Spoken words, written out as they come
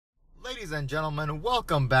Ladies and gentlemen,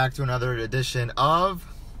 welcome back to another edition of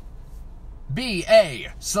B.A.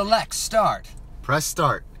 Select Start. Press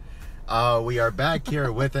Start. We are back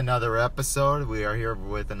here with another episode. We are here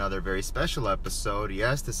with another very special episode.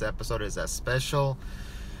 Yes, this episode is as special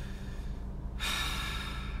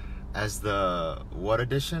as the what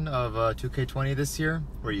edition of 2K20 this year,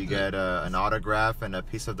 where you get an autograph and a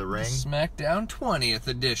piece of the ring? SmackDown 20th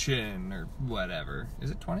edition, or whatever.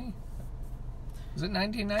 Is it 20? Is it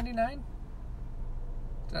 1999?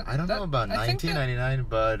 I don't know about 1999,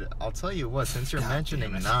 but I'll tell you what, since you're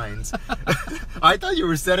mentioning nines, I thought you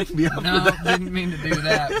were setting me up for that. No, didn't mean to do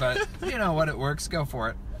that, but you know what, it works. Go for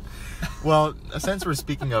it. Well, since we're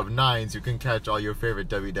speaking of nines, you can catch all your favorite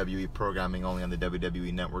WWE programming only on the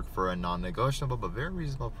WWE Network for a non-negotiable but very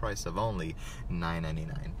reasonable price of only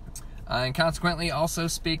 $9.99. And consequently, also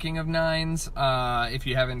speaking of nines, if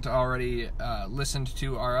you haven't already listened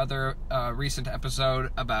to our other recent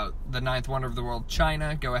episode about the ninth wonder of the world,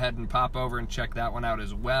 China, go ahead and pop over and check that one out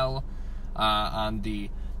as well on the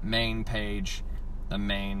main page, the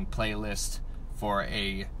main playlist for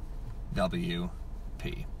AWP.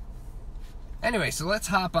 Anyway, so let's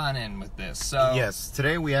hop on in with this. So yes,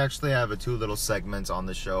 today we actually have two little segments on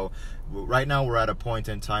the show. Right now we're at a point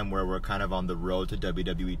in time where we're kind of on the road to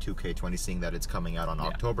WWE 2K20, seeing that it's coming out on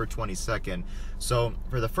October 22nd. So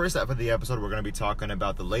for the first half of the episode, we're going to be talking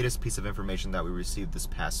about the latest piece of information that we received this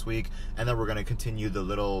past week, and then we're going to continue the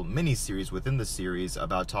little mini-series within the series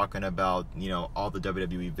about talking about, you know, all the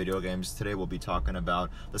WWE video games. Today we'll be talking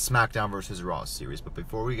about the SmackDown vs. Raw series. But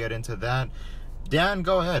before we get into that, Dan,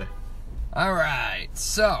 go ahead. All right,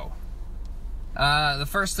 so the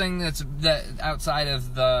first thing that outside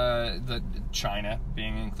of the China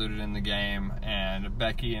being included in the game and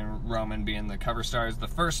Becky and Roman being the cover stars, the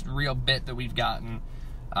first real bit that we've gotten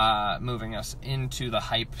moving us into the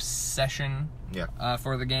hype session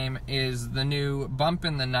for the game is the new Bump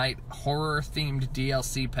in the Night horror-themed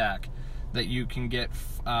DLC pack that you can get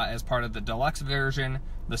as part of the deluxe version,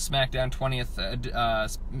 the SmackDown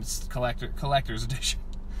 20th Collector's Edition.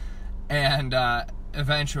 And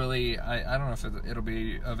eventually, I don't know if it'll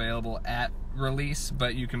be available at release,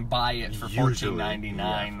 but you can buy it for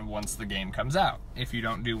 $14.99 once the game comes out, if you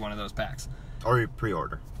don't do one of those packs. Or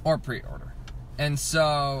pre-order. And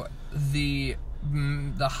so the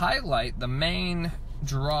highlight, the main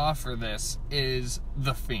draw for this is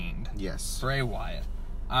The Fiend. Yes. Bray Wyatt.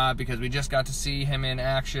 Because we just got to see him in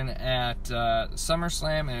action at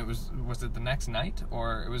SummerSlam, and it was it the next night,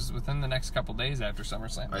 or it was within the next couple days after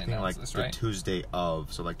SummerSlam? I think like the Tuesday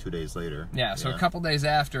of, so like 2 days later. Yeah, so a couple days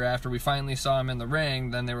after we finally saw him in the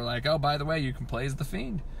ring, then they were like, oh, by the way, you can play as The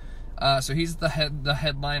Fiend. So he's the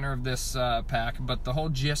headliner of this pack, but the whole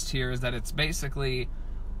gist here is that it's basically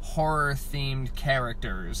horror-themed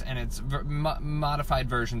characters, and it's modified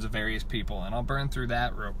versions of various people, and I'll burn through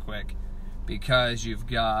that real quick. Because you've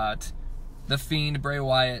got The Fiend, Bray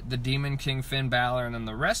Wyatt, the Demon King, Finn Balor, and then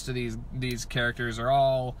the rest of these characters are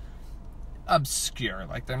all obscure.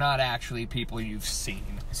 Like, they're not actually people you've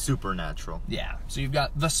seen. Supernatural. Yeah. So you've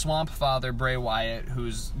got the Swamp Father, Bray Wyatt,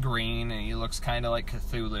 who's green, and he looks kind of like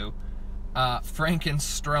Cthulhu. Franken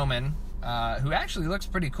Strowman, who actually looks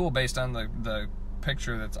pretty cool based on the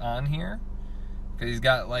picture that's on here. Because he's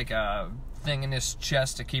got, like, a thing in his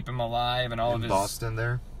chest to keep him alive, and all of his... Embossed in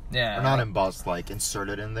there? Yeah. Or not embossed, like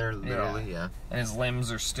inserted in there, literally, yeah. And his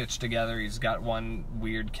limbs are stitched together. He's got one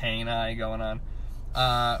weird cane eye going on.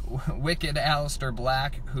 Wicked Aleister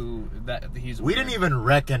Black, he's we didn't even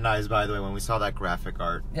recognize, by the way, when we saw that graphic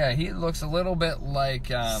art. Yeah, he looks a little bit like...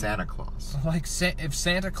 Santa Claus. Like if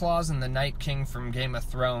Santa Claus and the Night King from Game of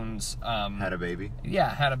Thrones... had a baby?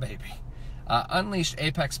 Yeah, had a baby. Unleashed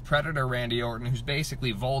Apex Predator Randy Orton, who's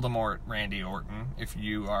basically Voldemort Randy Orton, if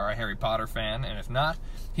you are a Harry Potter fan, and if not,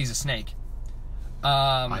 he's a snake.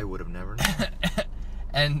 I would have never known.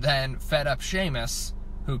 And then Fed Up Sheamus,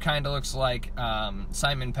 who kind of looks like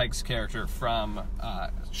Simon Pegg's character from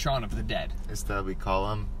Shaun of the Dead. Instead, we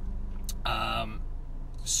call him...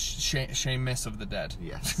 Sheamus of the Dead.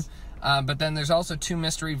 Yes. But then there's also two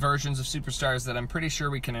mystery versions of superstars that I'm pretty sure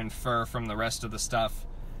we can infer from the rest of the stuff.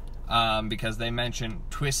 Because they mention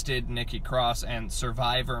Twisted Nikki Cross and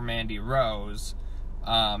Survivor Mandy Rose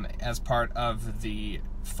as part of the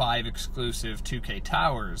 5 exclusive 2K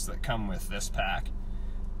Towers that come with this pack.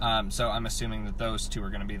 So I'm assuming that those two are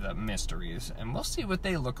going to be the mysteries. And we'll see what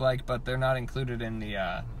they look like, but they're not included in the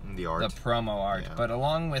art. The promo art. Yeah. But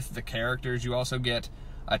along with the characters, you also get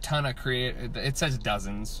a ton of it says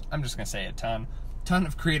dozens. I'm just going to say a ton. Ton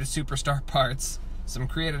of creative superstar parts. Some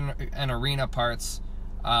creative and arena parts.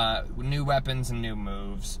 New weapons and new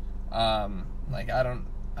moves. Like I don't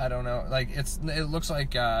I don't know. Like, it looks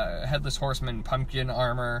like Headless Horseman pumpkin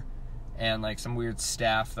armor and, like, some weird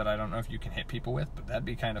staff that I don't know if you can hit people with, but that'd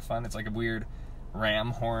be kind of fun. It's like a weird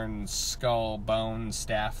ram horn, skull, bone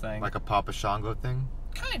staff thing. Like a Papa Shango thing?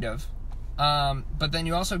 Kind of. But then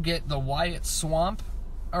you also get the Wyatt Swamp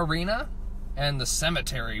Arena and the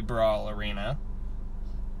Cemetery Brawl Arena.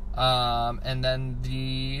 And then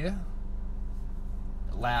the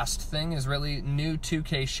last thing is really new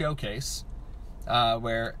 2K Showcase,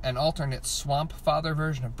 where an alternate Swamp Father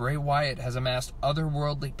version of Bray Wyatt has amassed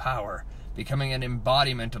otherworldly power, becoming an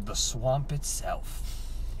embodiment of the swamp itself.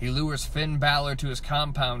 He lures Finn Balor to his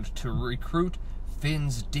compound to recruit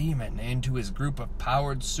Finn's demon into his group of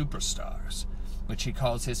powered superstars, which he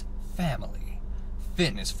calls his family.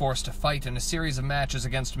 Finn is forced to fight in a series of matches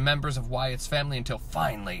against members of Wyatt's family until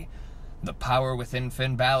finally the power within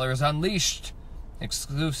Finn Balor is unleashed.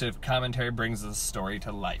 Exclusive commentary brings the story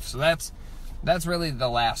to life. So that's really the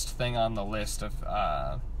last thing on the list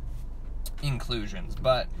of inclusions.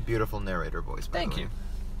 But beautiful narrator voice. Thank you.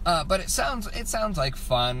 But it sounds like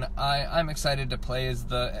fun. I'm excited to play as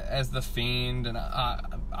the Fiend, and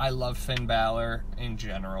I love Finn Balor in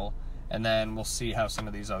general. And then we'll see how some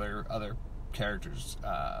of these other characters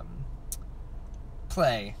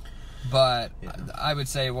play. But yeah. I would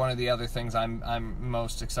say one of the other things I'm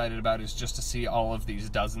most excited about is just to see all of these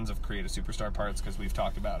dozens of Create a Superstar parts, because we've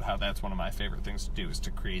talked about how that's one of my favorite things to do, is to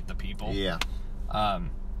create the people. Yeah.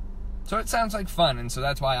 So it sounds like fun, and so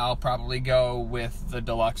that's why I'll probably go with the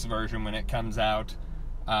deluxe version when it comes out.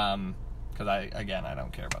 Because I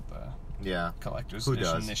don't care about the collector's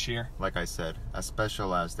edition this year. Like I said, as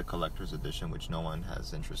special as the collector's edition, which no one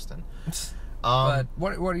has interest in. But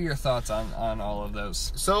what are your thoughts on all of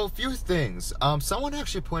those? So, a few things. Someone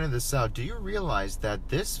actually pointed this out. Do you realize that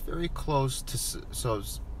this very close to... So,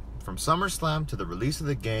 from SummerSlam to the release of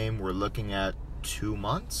the game, we're looking at 2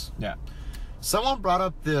 months? Yeah. Someone brought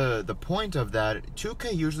up the point of that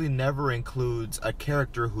 2K usually never includes a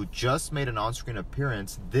character who just made an on-screen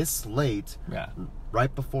appearance this late,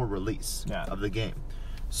 right before release of the game.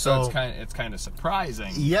 So it's kind of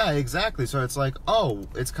surprising. Yeah, exactly. So it's like, oh,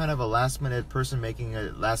 it's kind of a last-minute person making a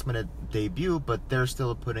last-minute debut, but they're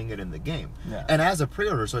still putting it in the game. Yeah. And as a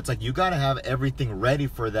pre-order, so it's like you got to have everything ready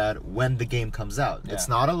for that when the game comes out. Yeah. It's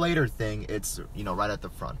not a later thing. It's, right at the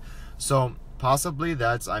front. So possibly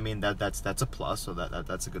that's a plus. So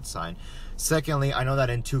that's a good sign. Secondly, I know that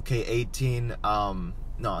in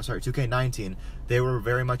 2K19, they were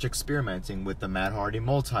very much experimenting with the Matt Hardy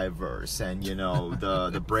multiverse and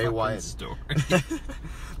the Bray Wyatt story.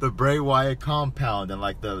 the Bray Wyatt compound and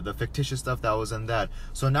like the fictitious stuff that was in that.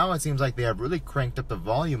 So now it seems like they have really cranked up the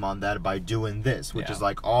volume on that by doing this, which is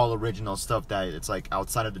like all original stuff that it's like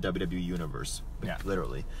outside of the WWE universe. Yeah,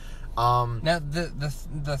 literally. Now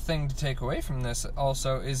the thing to take away from this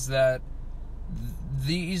also is that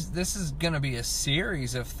this is going to be a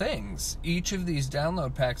series of things. Each of these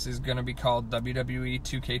download packs is going to be called WWE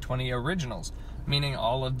 2K20 Originals, meaning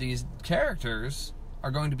all of these characters are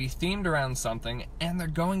going to be themed around something, and they're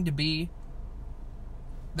going to be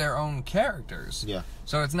their own characters. Yeah.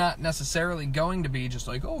 So it's not necessarily going to be just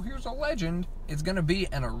like, oh, here's a legend. It's going to be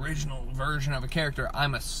an original version of a character,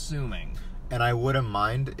 I'm assuming. And I wouldn't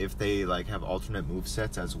mind if they like have alternate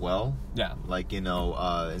movesets as well. Yeah. Like,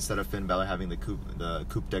 instead of Finn Balor having the coup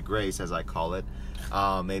de grace, as I call it,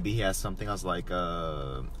 maybe he has something else like,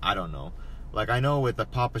 I don't know. Like, I know with the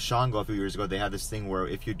Papa Shango a few years ago, they had this thing where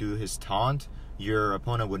if you do his taunt, your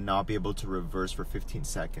opponent would not be able to reverse for 15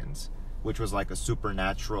 seconds, which was like a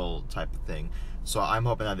supernatural type of thing. So I'm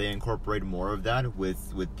hoping that they incorporate more of that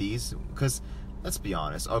with these, because... Let's be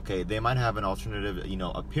honest. Okay, they might have an alternative,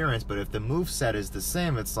 appearance, but if the moveset is the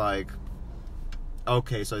same, it's like,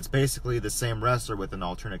 okay, so it's basically the same wrestler with an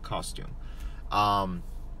alternate costume. And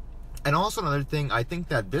also another thing, I think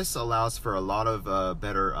that this allows for a lot of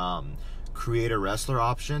better creator wrestler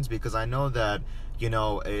options, because I know that,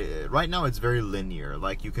 right now it's very linear.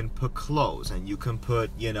 Like, you can put clothes and you can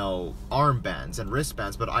put, armbands and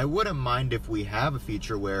wristbands, but I wouldn't mind if we have a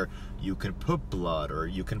feature where you can put blood, or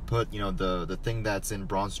you can put, the thing that's in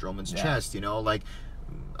Braun Strowman's chest, like,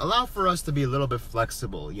 allow for us to be a little bit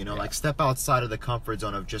flexible, like step outside of the comfort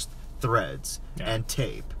zone of just threads and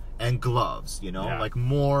tape and gloves, like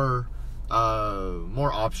more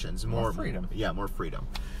options, more freedom. Yeah, more freedom.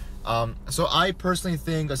 So I personally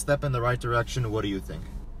think a step in the right direction. What do you think?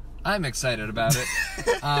 I'm excited about it.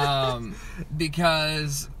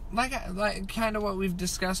 Because like kind of what we've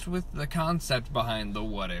discussed with the concept behind the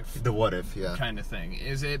what if. The what if, yeah. Kind of thing.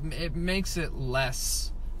 Is it makes it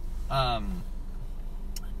less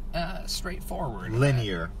straightforward,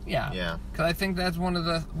 linear. Yeah. Because I think that's one of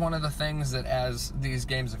the things that as these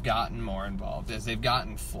games have gotten more involved, as they've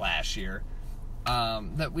gotten flashier,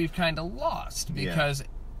 that we've kind of lost. Because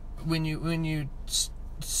when you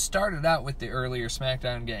started out with the earlier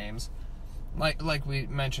SmackDown games, like we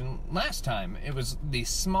mentioned last time, it was these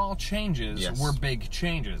small changes were big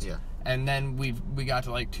changes. Yeah. And then we got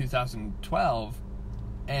to like 2012,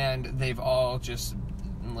 and they've all just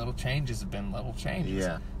little changes have been little changes.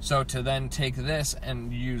 Yeah. So to then take this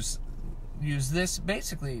and use this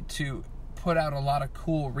basically to put out a lot of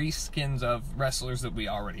cool reskins of wrestlers that we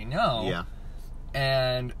already know. Yeah.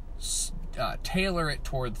 And tailor it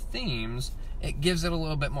toward themes. It gives it a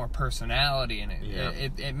little bit more personality, and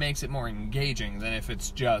it makes it more engaging than if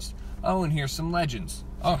it's just, oh, and here's some legends.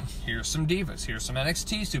 Oh, here's some divas. Here's some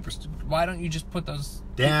NXT superstars. Why don't you just put those...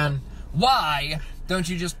 Dan. Why don't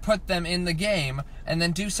you just put them in the game and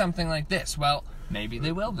then do something like this? Well, maybe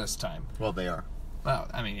they will this time. Well, they are. Well,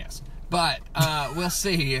 I mean, yes. But we'll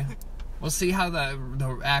see. We'll see how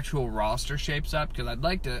the actual roster shapes up, because I'd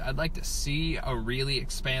like to see a really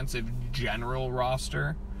expansive general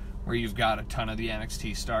roster where you've got a ton of the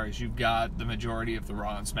NXT stars, you've got the majority of the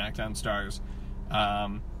Raw and SmackDown stars,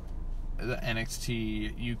 the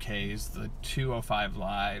NXT UKs, the 205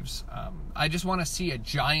 Lives. I just want to see a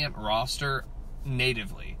giant roster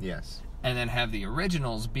natively. Yes. And then have the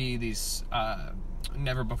originals be these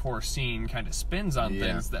never before seen kind of spins on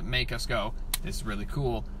things that make us go, this is really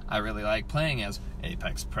cool. I really like playing as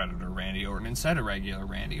Apex Predator Randy Orton instead of regular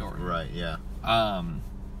Randy Orton. Right, yeah.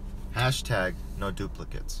 Hashtag no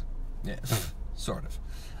duplicates. Yeah, sort of.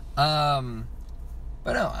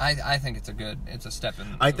 But no, I think it's a step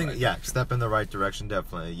in the right direction. Step in the right direction,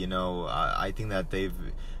 definitely. You know, I think that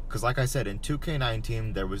because like I said, in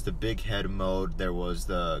 2K19, there was the big head mode, there was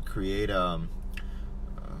the create,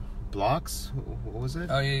 blocks? What was it?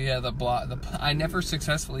 Oh, yeah, I never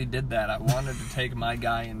successfully did that. I wanted to take my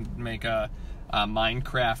guy and make a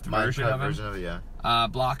Minecraft version of it. Yeah.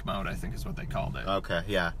 Block mode, I think is what they called it. Okay,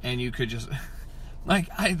 yeah. And you could just...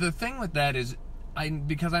 the thing with that is,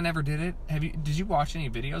 because I never did it, did you watch any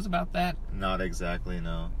videos about that? Not exactly,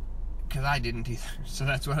 no. Because I didn't either, so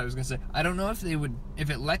that's what I was going to say. I don't know if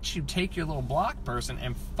it lets you take your little block person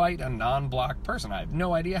and fight a non-block person. I have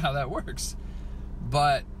no idea how that works.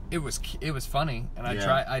 But it was funny, and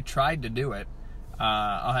I tried to do it.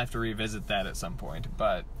 I'll have to revisit that at some point,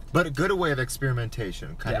 but a good way of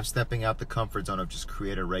experimentation, kind of stepping out the comfort zone of just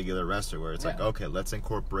create a regular wrestler where it's like, okay, let's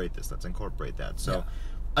incorporate this, let's incorporate that. So,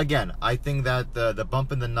 again, I think that the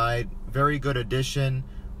bump in the night, very good addition.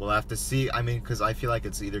 We'll have to see. I mean, because I feel like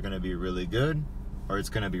it's either going to be really good or it's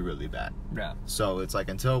going to be really bad. Yeah. So it's like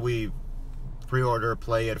until we pre-order,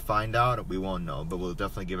 play it, find out, we won't know. But we'll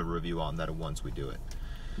definitely give a review on that once we do it.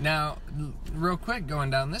 Now, real quick, going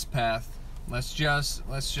down this path, let's just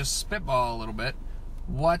spitball a little bit.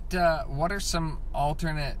 What are some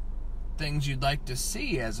alternate things you'd like to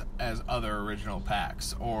see as other original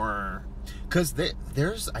packs, or? Because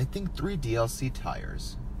there's I think 3 DLC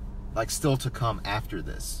tires, like still to come after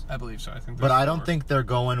this. I believe so. I think. But I don't think they're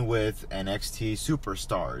going with NXT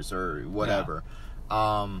superstars or whatever.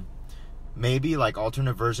 Yeah. Maybe like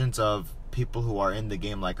alternate versions of people who are in the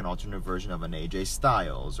game, like an alternate version of an AJ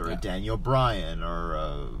Styles or a Daniel Bryan or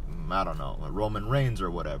I don't know, a Roman Reigns or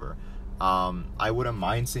whatever. I wouldn't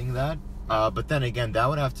mind seeing that. But then again, that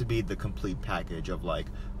would have to be the complete package of like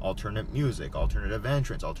alternate music, alternative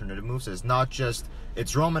entrance, alternative movesets. Not just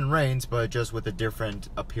it's Roman Reigns, but just with a different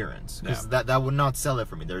appearance. Because that would not sell it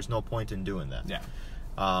for me. There's no point in doing that. Yeah.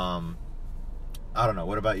 I don't know.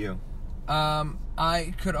 What about you?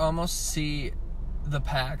 I could almost see the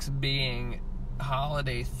packs being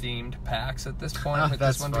holiday themed packs at this point. With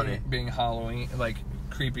this one being Halloween, like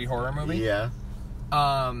creepy horror movie. Yeah.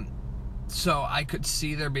 So I could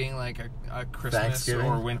see there being like a Christmas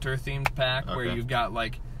or winter themed pack where you've got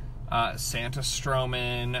like Santa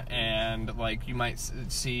Strowman, and like you might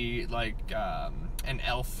see like an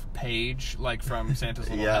elf page like from Santa's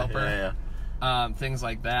Little Helper. Things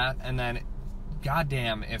like that. And then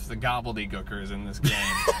goddamn if the gobbledygooker is in this game.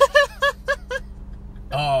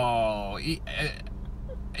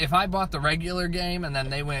 If I bought the regular game and then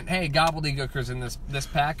they went, hey, gobbledygooker's in this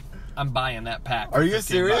pack, I'm buying that pack. Are you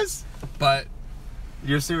serious? But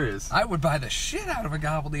you're serious? I would buy the shit out of a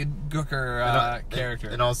gobbledygooker character.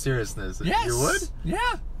 In all seriousness, yes, you would?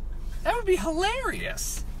 Yeah, that would be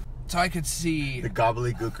hilarious. So I could see the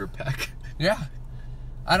gobbledygooker pack. Yeah,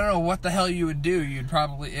 I don't know what the hell you would do. It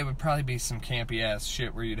would probably be some campy ass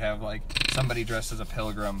shit where you'd have like somebody dressed as a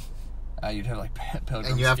pilgrim. You'd have like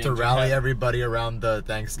pilgrim, and you have to rally everybody around the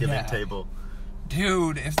Thanksgiving table.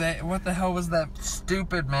 Dude, what the hell was that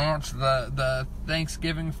stupid match? The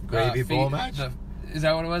Thanksgiving Gravy Bowl match? Is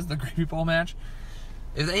that what it was? The Gravy Bowl match?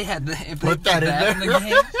 If they put that in the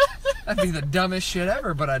game, that'd be the dumbest shit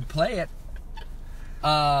ever, but I'd play it.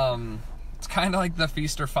 It's kind of like the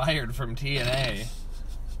Feast or Fired from TNA.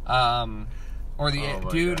 Or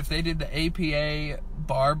God. If they did the APA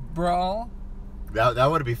Bar Brawl,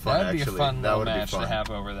 that would be fun. That'd be actually. A fun little match to have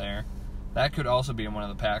over there. That could also be in one of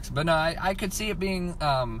the packs. But no, I could see it being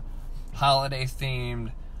holiday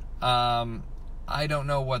themed. I don't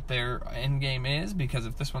know what their end game is, because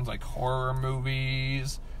if this one's like horror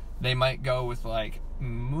movies, they might go with like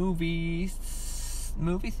movie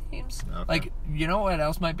themes. Okay. Like, you know what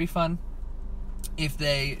else might be fun? If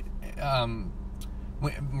they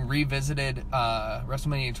revisited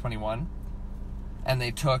WrestleMania 21 and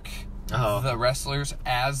they took the wrestlers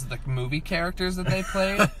as the movie characters that they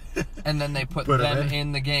played, and then they put them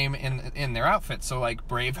in the game in their outfits. So like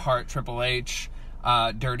Braveheart, Triple H,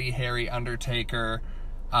 Dirty Harry, Undertaker,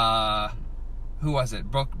 who was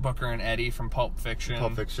it? Booker and Eddie from Pulp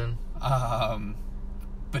Fiction.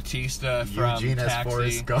 Batista from Eugene Taxi. As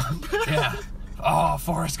Forrest Gump. Yeah. Oh,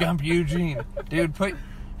 Forrest Gump, Eugene. Dude, put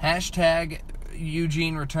hashtag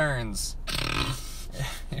Eugene returns.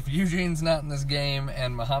 If Eugene's not in this game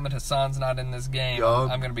and Muhammad Hassan's not in this game,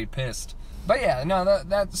 I'm gonna be pissed. But yeah, no,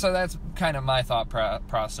 that's kind of my thought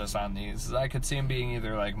process on these. I could see them being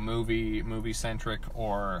either like movie centric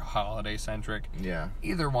or holiday centric. Yeah.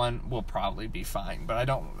 Either one will probably be fine, but I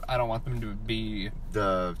don't want them to be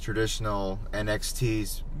the traditional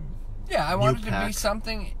NXT's. Yeah, I want it to be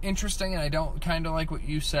something interesting, and I don't, kind of like what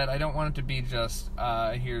you said, I don't want it to be just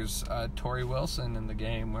here's Tori Wilson in the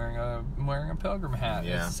game wearing a pilgrim hat.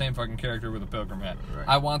 Yeah. It's the same fucking character with a pilgrim hat. Right.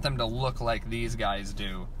 I want them to look like these guys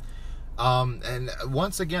do. And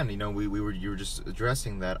once again, you were just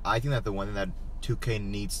addressing that. I think that the one thing that 2K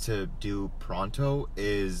needs to do pronto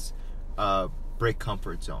is break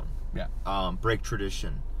comfort zone. Yeah. Break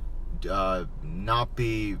tradition. Not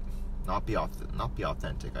be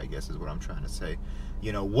authentic, I guess is what I'm trying to say.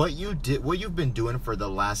 What you've been doing for the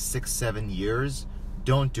last 6-7 years,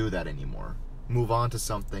 don't do that anymore. Move on to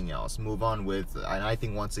something else. Move on with, and I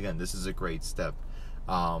think once again this is a great step.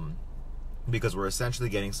 Because we're essentially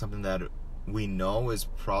getting something that we know is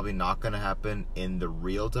probably not going to happen in the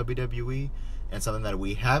real WWE, and something that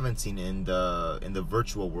we haven't seen in the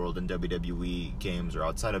virtual world in WWE games or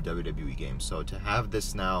outside of WWE games. So to have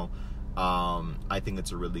this now, I think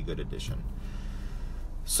it's a really good addition.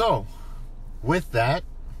 So, with that,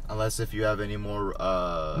 unless if you have any more...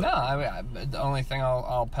 No, the only thing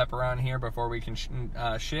I'll pepper on here before we can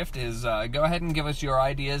shift is go ahead and give us your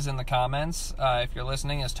ideas in the comments, if you're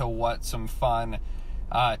listening, as to what some fun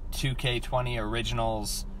 2K20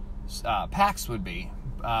 Originals packs would be.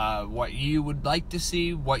 What you would like to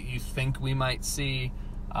see, what you think we might see,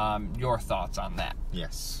 your thoughts on that.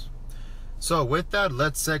 Yes. So with that,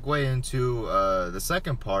 let's segue into the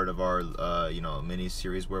second part of our mini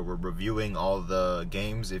series, where we're reviewing all the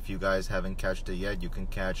games. If you guys haven't catched it yet, you can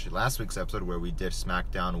catch last week's episode where we did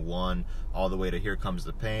SmackDown 1 all the way to Here Comes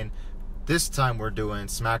the Pain. This time we're doing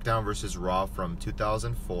SmackDown vs. Raw from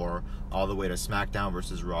 2004 all the way to SmackDown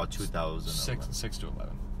vs. Raw 2011. 6 to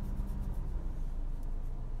 11.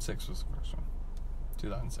 6 was the first one.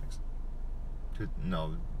 2006.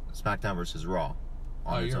 No, SmackDown vs. Raw.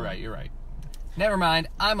 Oh, you're right. Never mind,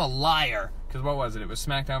 I'm a liar. Because what was it? It was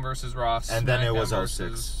SmackDown vs. Raw. And then it was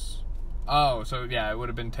 06. Oh, so yeah, it would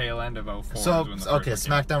have been tail end of 04. So, okay,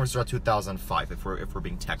 SmackDown vs. Raw 2005, if we're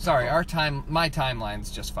being technical. Sorry, my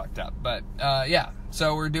timeline's just fucked up. But, yeah,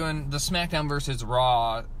 so we're doing the SmackDown vs.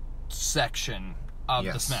 Raw section of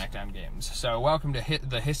the SmackDown games. So, welcome to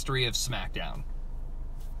the history of SmackDown.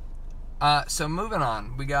 So moving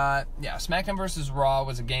on, we got, SmackDown vs. Raw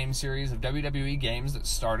was a game series of WWE games that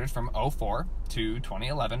started from 2004 to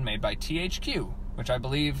 2011, made by THQ, which I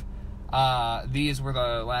believe these were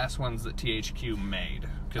the last ones that THQ made,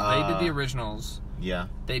 because they did the originals. Yeah.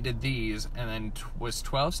 They did these, and then was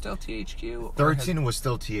 12 still THQ? 13 was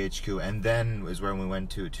still THQ, and then is when we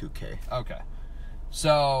went to 2K. Okay.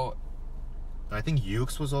 So... I think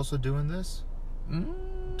Ukes was also doing this?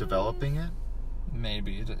 Developing it?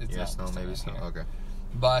 Maybe. It's yes, no, maybe so. Here. Okay.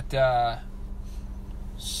 But,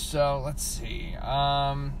 so, let's see.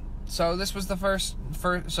 So this was the first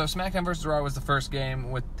so SmackDown vs. Raw was the first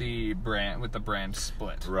game with the brand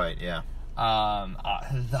split. Right, yeah.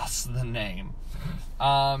 Thus the name.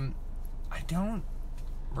 I don't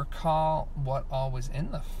recall what all was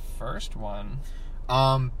in the first one.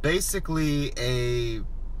 Basically a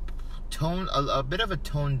bit of a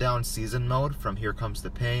toned down season mode from Here Comes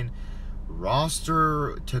the Pain.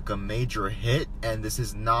 roster took a major hit, and this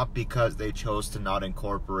is not because they chose to not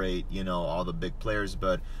incorporate, all the big players,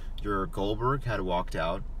 but your Goldberg had walked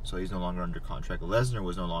out, so he's no longer under contract. Lesnar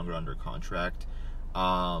was no longer under contract.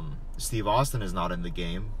 Steve Austin is not in the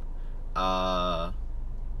game.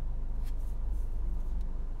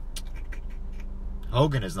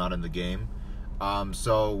 Hogan is not in the game.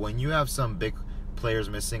 So when you have some big players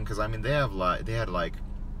missing, because they had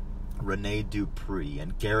Rene Dupree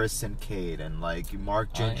and Garrison Cade and Mark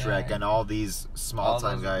Jindrak and all these small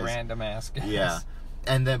time guys, random ass guys. Yeah,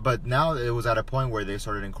 and then but now it was at a point where they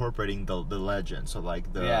started incorporating the legend. So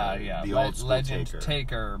the old school Legend,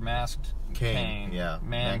 Taker, Masked Kane,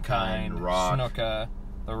 Mankind, Rock, Snuka,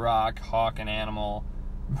 The Rock, Hawk and Animal,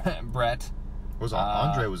 Brett.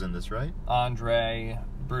 Andre was in this, right? Andre,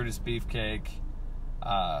 Brutus Beefcake,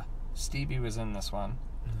 Stevie was in this one.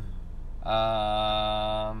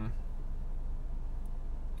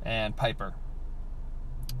 And Piper.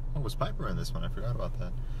 Oh, was Piper in this one? I forgot about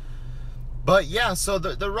that. But yeah, so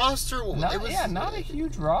the roster not a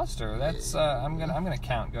huge roster. That's I'm gonna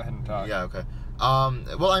count. Go ahead and talk. Yeah, okay.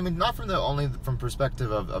 Not only from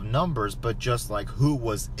perspective of numbers, but just who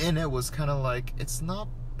was in it was kind of it's not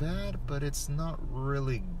bad, but it's not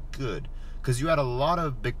really good because you had a lot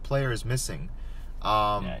of big players missing.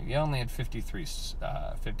 You only had 53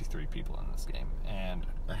 people in this game, and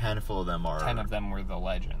a handful of them 10 of them were the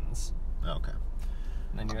legends. Okay.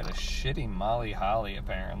 And then you had a shitty Molly Holly,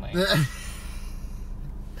 apparently.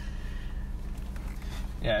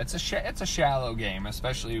 Yeah, it's a shallow game,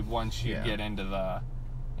 especially once you get into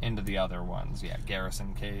the other ones. Yeah,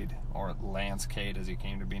 Garrison Cade, or Lance Cade as he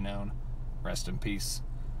came to be known. Rest in peace.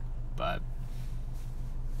 But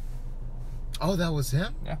oh, that was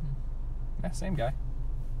him? Yeah, same guy.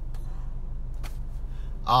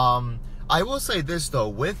 I will say this though,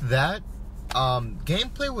 with that,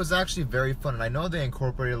 gameplay was actually very fun, and I know they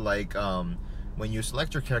incorporated when you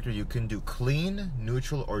select your character, you can do clean,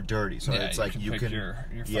 neutral, or dirty. So it's you can your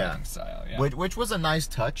fighting style. Yeah. Which was a nice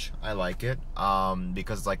touch. I like it.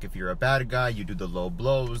 Because if you're a bad guy, you do the low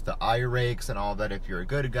blows, the eye rakes, and all that. If you're a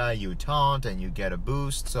good guy, you taunt and you get a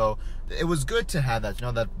boost. So it was good to have that.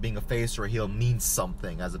 That being a face or a heel means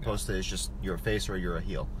something, as opposed to it's just you're a face or you're a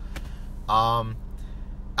heel.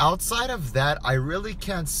 Outside of that, I really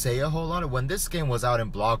can't say a whole lot. When this game was out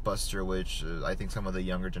in Blockbuster, which I think some of the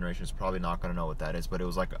younger generation is probably not going to know what that is, but it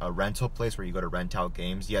was like a rental place where you go to rent out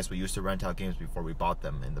games. Yes, we used to rent out games before we bought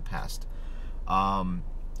them in the past. I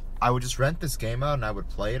would just rent this game out and I would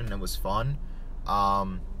play it, and it was fun.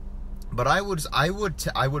 But I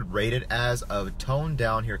would rate it as a toned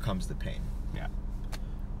down Here Comes the Pain. Yeah.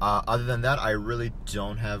 Other than that, I really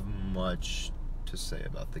don't have much to say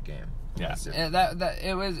about the game. Yeah,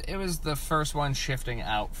 it was the first one shifting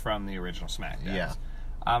out from the original SmackDown. Yeah.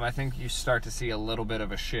 I think you start to see a little bit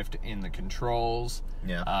of a shift in the controls.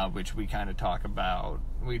 Yeah. Which we kind of talk about.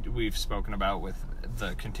 We've spoken about with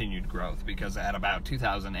the continued growth, because at about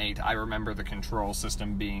 2008, I remember the control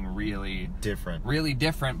system being really different.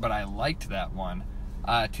 But I liked that one.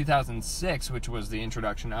 2006, which was the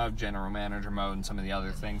introduction of General Manager mode and some of the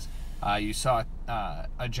other things. You saw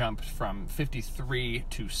a jump from 53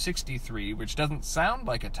 to 63, which doesn't sound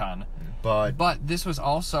like a ton. But this was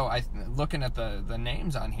also, looking at the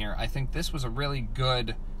names on here, I think this was a really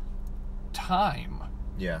good time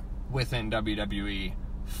within WWE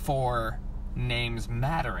for names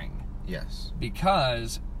mattering. Yes.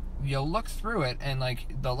 Because you'll look through it, and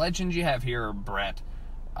the legends you have here are Brett,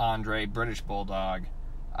 Andre, British Bulldog,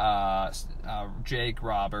 Jake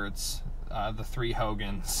Roberts, the three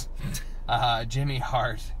Hogans, Jimmy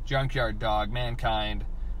Hart, Junkyard Dog, Mankind,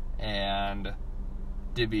 and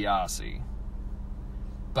DiBiase.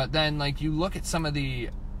 But then, you look at some of the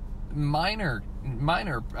minor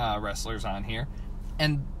wrestlers on here,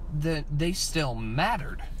 and they still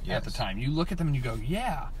mattered at the time. You look at them and you go,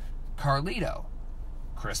 yeah, Carlito,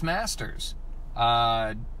 Chris Masters,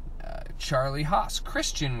 Charlie Haas,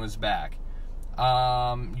 Christian was back,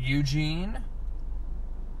 Eugene,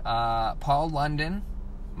 Paul London,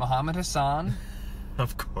 Muhammad Hassan,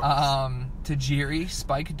 of course, Tajiri,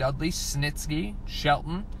 Spike Dudley, Snitsky,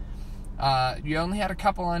 Shelton. You only had a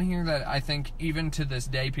couple on here that I think even to this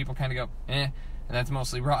day people kind of go, eh, and that's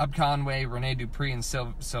mostly Rob Conway, Rene Dupree, and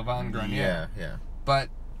Sylvain Grenier. Yeah. But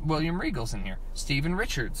William Regal's in here. Steven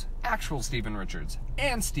Richards, actual Steven Richards,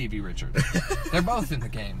 and Stevie Richards. They're both in the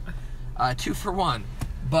game. 2 for 1.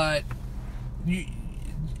 But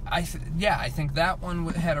I think that one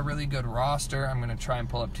had a really good roster. I'm going to try and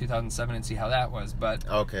pull up 2007 and see how that was. But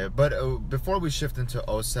okay, but before we shift into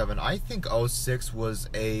 07, I think 06 was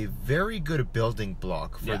a very good building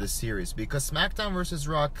block for the series, because SmackDown versus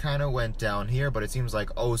Raw kind of went down here, but it seems like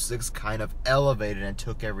 06 kind of elevated and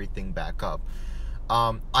took everything back up.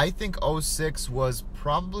 I think 06 was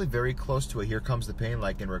probably very close to a Here Comes the Pain,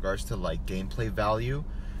 like in regards to like gameplay value.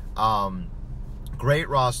 Great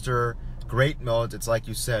roster. Great modes. It's like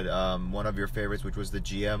you said, one of your favorites, which was the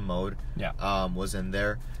GM mode, was in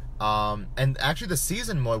there. And actually the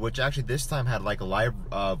season mode, which actually this time had like live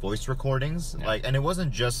voice recordings, like, and it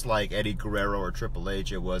wasn't just like Eddie Guerrero or Triple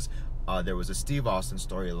H. It was there was a Steve Austin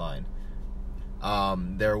storyline.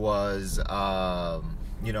 There was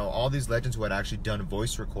all these legends who had actually done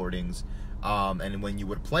voice recordings. And when you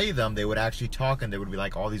would play them, they would actually talk, and there would be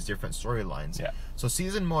like all these different storylines. Yeah. So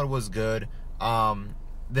season mode was good.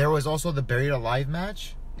 There was also the Buried Alive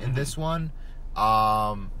match in this one.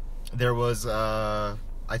 There was, I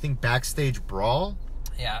think, Backstage Brawl.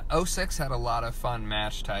 Yeah, 06 had a lot of fun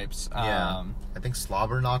match types. I think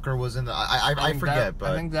Slobber Knocker was in the... I forget,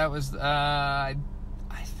 but... I think that was... I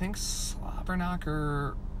think Slobber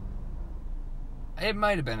Knocker... It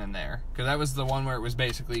might have been in there, because that was the one where it was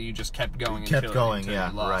basically you just kept going until you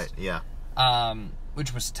lost. Right, yeah.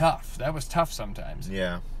 Which was tough. That was tough sometimes.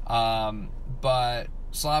 Yeah. But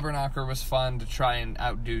Slobber Knocker was fun to try and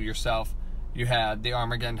outdo yourself. You had the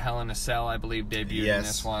Armageddon Hell in a Cell, I believe, debuted in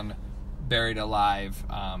this one. Buried Alive.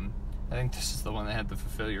 I think this is the one that had the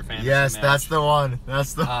Fulfill Your Fantasy match. That's the one.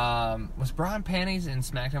 That's the... was Bra and Panties in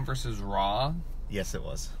SmackDown vs. Raw? Yes, it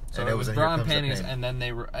was. So it was Bra and Panties, and then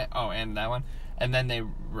they... and that one. And then they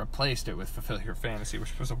replaced it with Fulfill Your Fantasy,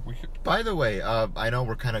 which was a weird... By the way, I know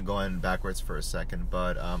we're kind of going backwards for a second,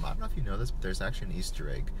 but I don't know if you know this, but there's actually an Easter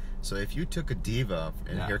egg. So if you took a diva,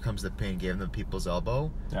 and Here Comes the Pain, gave them people's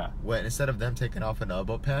elbow, when instead of them taking off an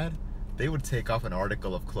elbow pad, they would take off an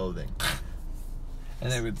article of clothing.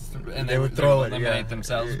 And they would throw it, eliminate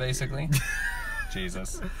themselves, basically.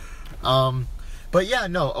 Jesus. But yeah,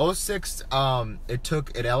 no, 06,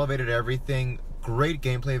 it elevated everything. Great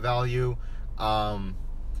gameplay value.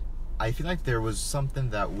 I feel like there was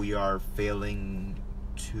something that we are failing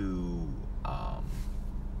to,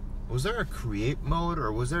 was there a create mode,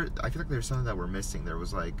 or was there, I feel like there's something that we're missing. There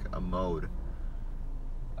was like a mode.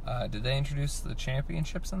 Did they introduce the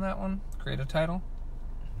championships in that one? Create a title?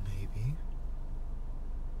 Maybe.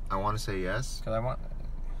 I want to say yes. Let me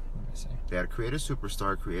see. They had create a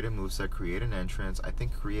superstar, create a moveset, create an entrance, I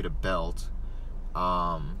think create a belt.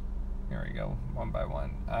 Here we go, one by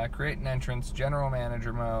one. Create an entrance, general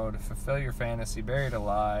manager mode, fulfill your fantasy, buried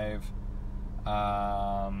alive.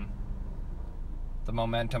 The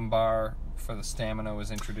momentum bar for the stamina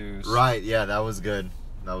was introduced. Right, yeah, that was good.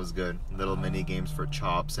 That was good. Little mini games for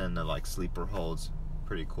chops and the like sleeper holds.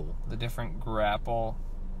 Pretty cool. The different grapple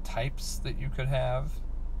types that you could have.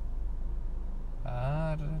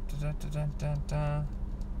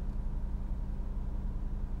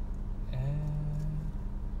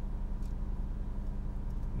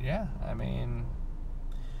 Yeah, I mean...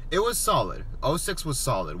 It was solid. 06 was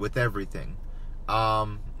solid with everything.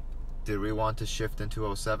 Did we want to shift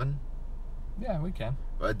into 07? Yeah, we can.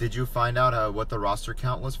 Did you find out what the roster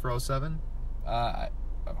count was for 07? Hold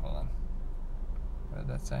on. What did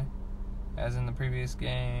that say? As in the previous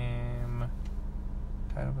game...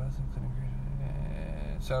 Title belts including...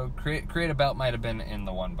 So, create a belt might have been in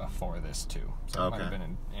the one before this, too. So it might have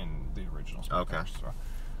been in the original. Okay.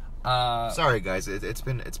 Sorry, guys. It's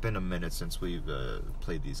been a minute since we've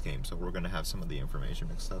played these games, so we're gonna have some of the information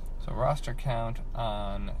mixed up. So roster count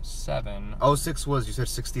on 7. 06 was, you said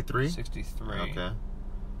 63? 63. Okay.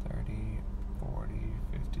 30, 40,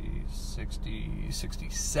 50, 60,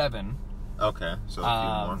 67. Okay, so a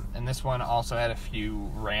few more. And this one also had a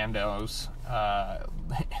few randos,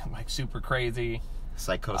 like Super Crazy,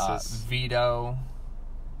 Psychosis, Vito,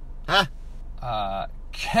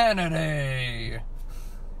 Kennedy,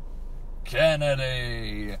 Kid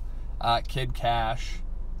Cash.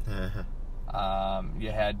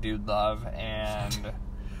 You had Dude Love, and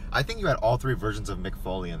I think you had all 3 versions of Mick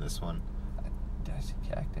Foley in this one. Did I see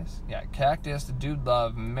Cactus? Yeah, Cactus, Dude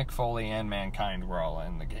Love, Mick Foley, and Mankind were all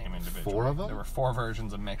in the game individually. 4 of them? There were 4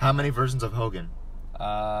 versions of Mick. How many versions of Hogan?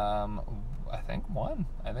 I think 1.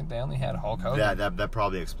 I think they only had Hulk Hogan. Yeah, that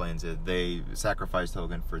probably explains it. They sacrificed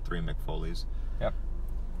Hogan for 3 Mick Foleys. Yep.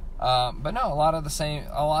 But no, a lot of the same.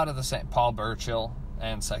 Paul Burchill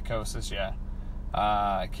and Psychosis,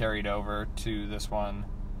 carried over to this one.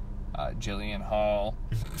 Jillian Hall,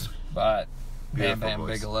 but Bam Bam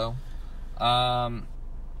Bigelow.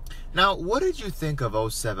 Now, what did you think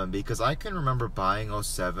of 07? Because I can remember buying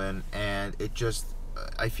 07, and it just...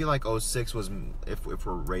 I feel like 06 was, if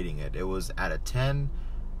we're rating it, it was at a 10.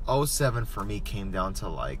 07 for me came down to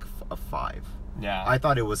like a 5. Yeah. I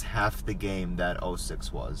thought it was half the game that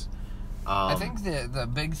 06 was. I think the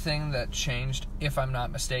big thing that changed, if I'm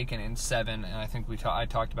not mistaken, in 7, and I think I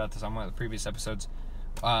talked about this on one of the previous episodes,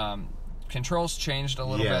 controls changed a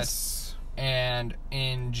little bit. And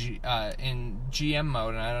in GM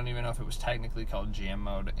mode, and I don't even know if it was technically called GM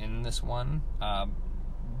mode in this one,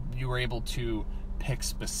 you were able to pick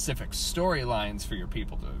specific storylines for your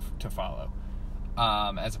people to follow,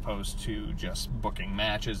 as opposed to just booking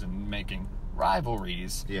matches and making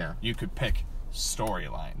rivalries. Yeah. You could pick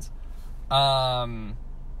storylines.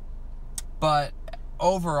 But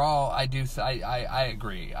overall, I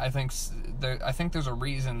agree. I think there's a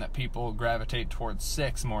reason that people gravitate towards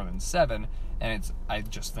 6 more than 7, and I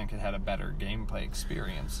just think it had a better gameplay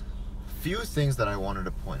experience. Few things that I wanted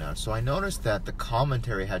to point out. So I noticed that the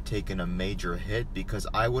commentary had taken a major hit, because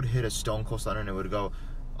I would hit a Stone Cold Stunner and it would go,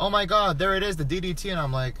 "Oh my God, there it is, the DDT," and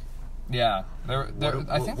I'm like, yeah,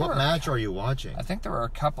 what match are you watching? I think there were a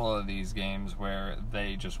couple of these games where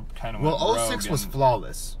they just kind of Well, 06 was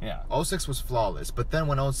flawless. Yeah. 06 was flawless. But then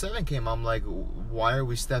when 07 came, I'm like, why are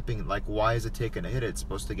we stepping? Like, why is it taking a hit? It's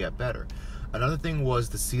supposed to get better. Another thing was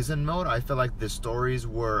the season mode. I feel like the stories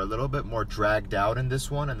were a little bit more dragged out in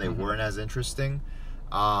this one, and they weren't as interesting.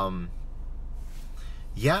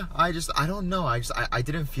 Yeah, I don't know. I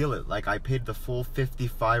didn't feel it. Like, I paid the full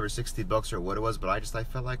 $55 or $60 or what it was, but I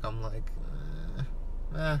felt like I'm like,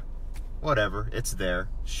 whatever. It's there.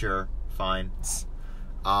 Sure, fine.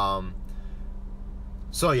 So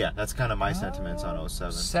yeah, that's kind of my sentiments on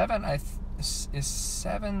 07. 7, is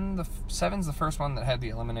 7 7's the first one that had the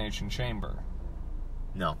Elimination Chamber.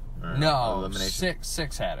 No. Elimination.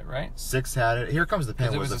 6 had it, right? 6 had it. Here Comes the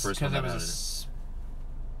Pain was the first one that had it.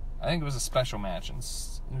 I think it was a special match.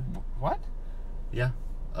 What? Yeah.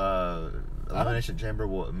 Elimination Chamber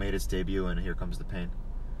made its debut, and Here Comes the Pain.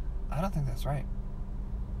 I don't think that's right.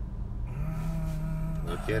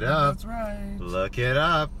 Look it up. That's right. Look it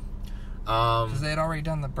up. Because they had already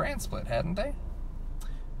done the brand split, hadn't they?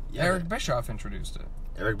 Yeah, Eric Bischoff introduced it.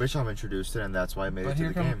 Eric Bischoff introduced it, and that's why it made it to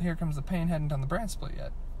the game. Here Comes the Pain hadn't done the brand split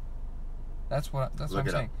yet. That's what I'm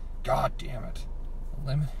saying. God damn it.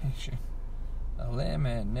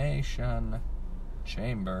 Elimination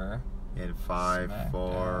Chamber. In 5, SmackDown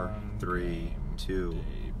 4, 3, 2,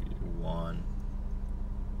 1.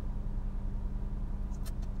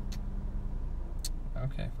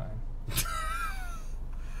 Okay, fine.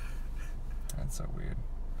 That's so weird.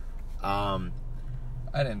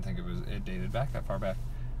 I didn't think it dated back that far back.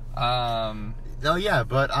 No, yeah,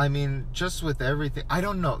 but I mean, just with everything, I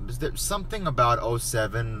don't know. There's something about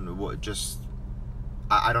 07 just.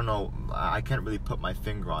 I don't know. I can't really put my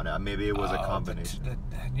finger on it. Maybe it was a combination.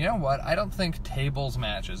 You know what? I don't think tables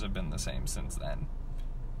matches have been the same since then.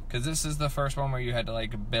 Because this is the first one where you had to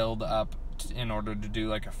like build up in order to do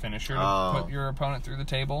like a finisher to put your opponent through the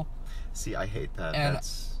table. See, I hate that. And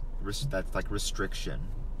that's like restriction.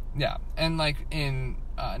 Yeah, and like in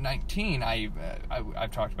 19,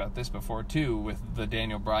 I've talked about this before too with the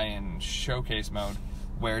Daniel Bryan showcase mode,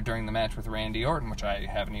 where during the match with Randy Orton, which I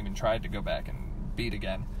haven't even tried to go back and beat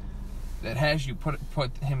again, that has you put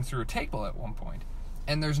him through a table at one point,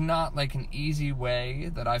 and there's not like an easy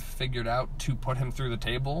way that I've figured out to put him through the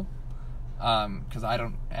table, because I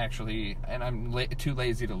don't actually, and I'm too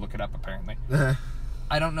lazy to look it up apparently.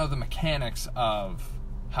 I don't know the mechanics of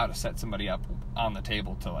how to set somebody up on the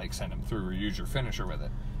table to like send him through or use your finisher with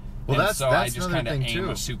it. Well, and that's I just kind of aim too.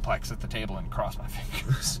 a suplex at the table and cross my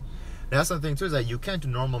fingers. That's the thing too, is that you can't do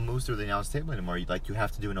normal moves through the announce table anymore. You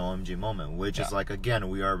have to do an OMG moment, which is like, again,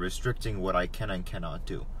 we are restricting what I can and cannot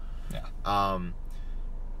do. Yeah.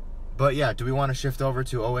 But yeah, do we want to shift over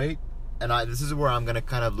to 08? And this is where I'm going to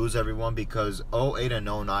kind of lose everyone, because 08 and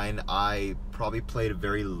 09, I probably played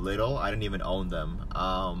very little. I didn't even own them.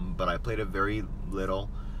 But I played it very little.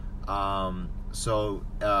 So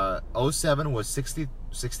 07 was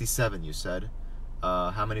 67, you said.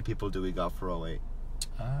 How many people do we got for 08?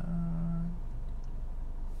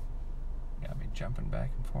 Got me jumping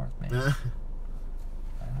back and forth, man.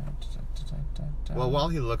 Well, while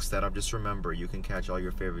he looks that up, just remember, you can catch all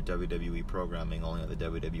your favorite WWE programming only on the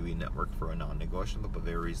WWE Network for a non-negotiable but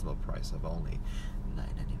very reasonable price of only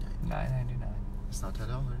 $9.99. $9.99. It's not $10.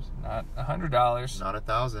 Not $100. Not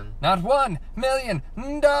 $1,000. Not $1 million.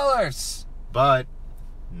 But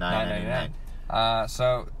 $9.99.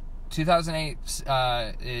 So 2008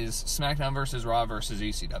 is SmackDown versus Raw versus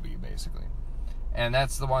ECW, basically. And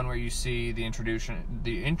that's the one where you see the introduction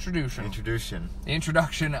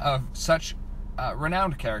of such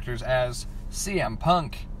renowned characters as CM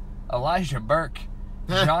Punk, Elijah Burke,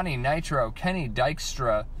 Johnny Nitro, Kenny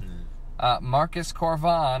Dykstra, Marcus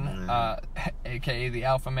Corvan, a.k.a. the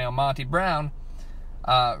alpha male Monty Brown,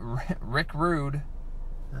 Rick Rude,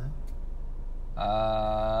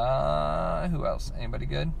 who else? Anybody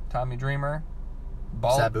good? Tommy Dreamer,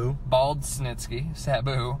 Sabu, Bald Snitsky,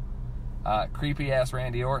 Sabu, creepy ass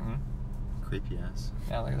Randy Orton. Creepy ass.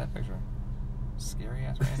 Yeah, look at that picture. Scary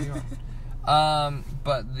ass Randy Orton.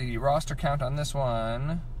 But the roster count on this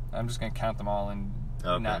one, I'm just gonna count them all and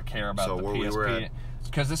not care about the PSP.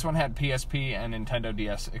 Because this one had PSP and Nintendo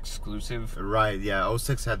DS exclusive. Right, yeah.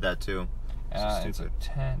 06 had that too. And so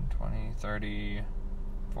 10, 20, 30,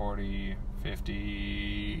 40,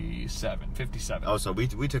 57. 57. Oh, so we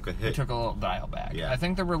took a hit. We took a little dial back. Yeah. I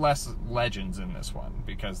think there were less legends in this one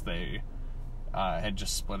because they had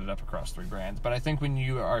just split it up across 3 brands. But I think when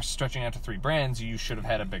you are stretching out to 3 brands, you should have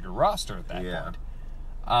had a bigger roster at that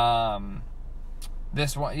point.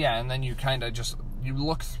 This one, yeah, and then you kind of just, you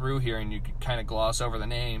look through here and you kind of gloss over the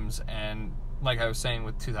names, and like I was saying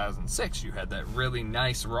with 2006, you had that really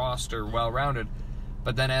nice roster, well-rounded,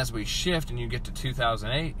 but then as we shift and you get to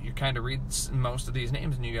 2008, you kind of read most of these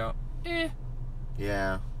names and you go, eh.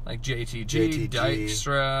 Yeah. Like JTG.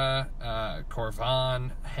 Dykstra,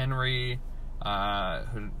 Corvan, Henry,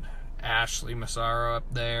 Ashley Massaro up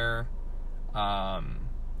there, and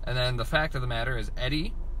then the fact of the matter is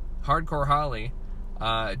Eddie, Hardcore Holly,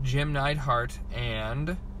 Jim Neidhart,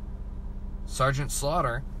 and Sergeant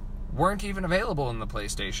Slaughter weren't even available in the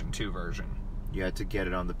PlayStation 2 version. You had to get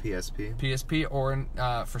it on the PSP? PSP, or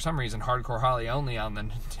for some reason, Hardcore Holly only on the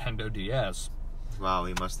Nintendo DS. Wow,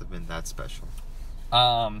 he must have been that special.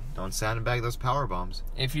 Don't sandbag those power bombs.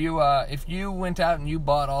 If you went out and you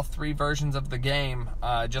bought all 3 versions of the game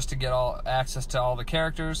just to get all access to all the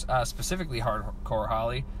characters, specifically Hardcore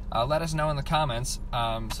Holly, let us know in the comments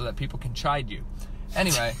so that people can chide you.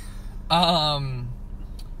 Anyway,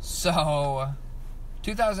 so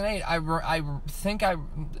 2008, I think I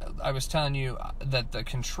was telling you that the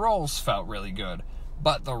controls felt really good,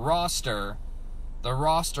 but the roster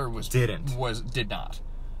did not.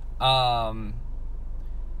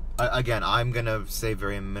 Again, I'm gonna say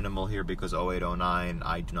very minimal here because 0809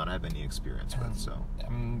 I do not have any experience with. So,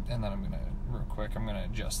 and then I'm gonna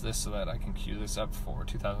adjust this so that I can cue this up for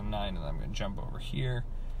 2009, and then I'm gonna jump over here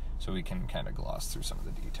so we can kind of gloss through some of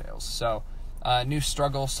the details. So, new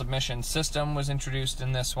struggle submission system was introduced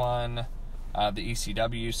in this one. The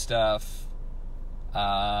ECW stuff.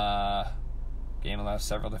 Game allows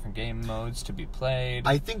several different game modes to be played.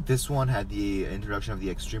 I think this one had the introduction of the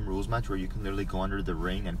Extreme Rules match where you can literally go under the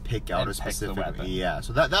ring and pick out a specific weapon. Yeah,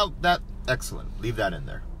 so that excellent. Leave that in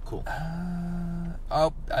there. Cool.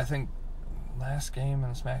 I think last game in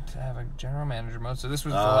SmackDown to have a general manager mode. So this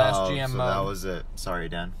was the last GM mode. That was it. Sorry,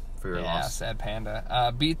 Dan, for your loss. Yeah, sad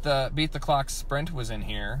panda. Beat the clock sprint was in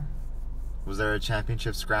here. Was there a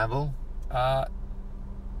championship scramble?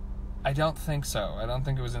 I don't think so. I don't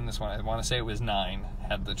think it was in this one. I want to say it was 9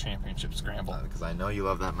 had the championship scramble. Because I know you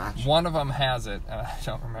love that match. One of them has it. I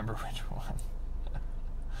don't remember which one.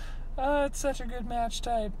 It's such a good match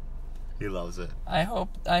type. He loves it. I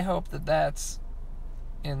hope that that's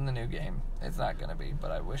in the new game. It's not gonna be, but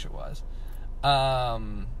I wish it was. Yeah,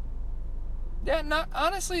 not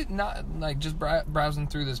like just browsing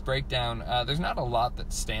through this breakdown. There's not a lot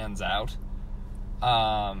that stands out.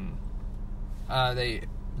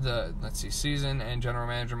 Let's see, season and general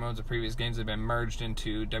manager modes of previous games have been merged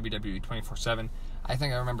into WWE 24/7. I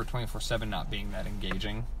think I remember 24/7 not being that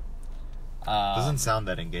engaging. Doesn't sound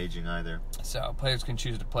that engaging either. So players can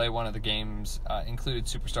choose to play one of the games, include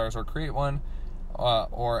superstars, or create one,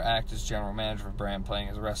 or act as general manager of a brand, playing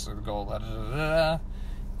as a wrestler. The goal.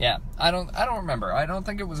 Yeah, I don't remember. I don't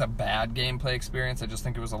think it was a bad gameplay experience. I just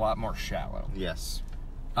think it was a lot more shallow. Yes.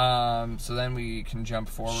 So then we can jump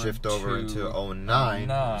forward. Shift over into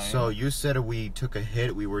 09. So you said we took a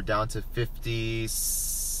hit. We were down to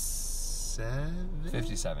 57?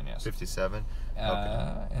 57, yes. 57.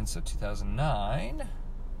 Okay. And so 2009.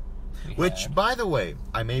 Which, by the way,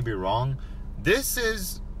 I may be wrong. This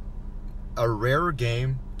is a rare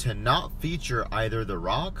game to not feature either The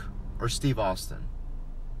Rock or Steve Austin.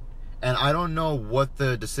 And I don't know what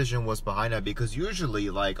the decision was behind that, because usually,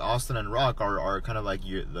 like, Austin and Rock are kind of like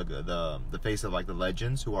the face of, like, the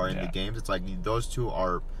legends who are in the games. It's like those two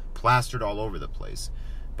are plastered all over the place.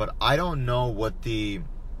 But I don't know what the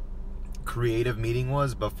creative meeting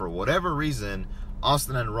was, but for whatever reason,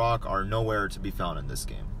 Austin and Rock are nowhere to be found in this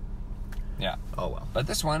game. Yeah. Oh, well. But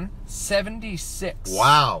this one, 76.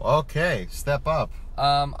 Wow. Okay. Step up.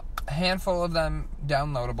 Handful of them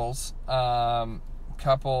downloadables.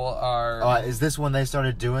 Couple are... is this when they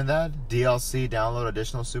started doing that? DLC, download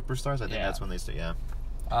additional superstars? I think that's when they started,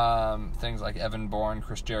 yeah. Things like Evan Bourne,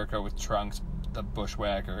 Chris Jericho with Trunks, the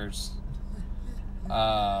Bushwhackers,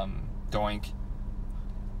 Doink. Is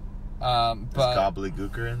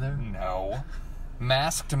Gobbledygooker in there? No.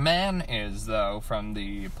 Masked Man is, though, from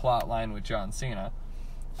the plot line with John Cena,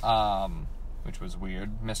 which was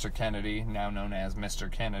weird. Mr. Kennedy, now known as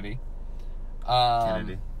Mr. Kennedy.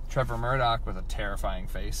 Kennedy. Trevor Murdoch with a terrifying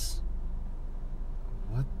face.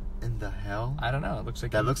 What in the hell? I don't know. It looks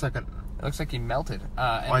like that looks like an... It looks like he melted.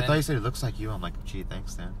 I thought you said it looks like you. I'm like, gee,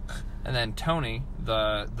 thanks, Dan. And then Tony,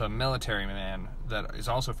 the military man that is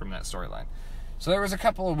also from that storyline. So there was a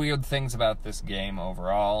couple of weird things about this game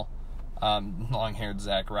overall. Long-haired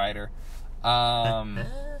Zack Ryder.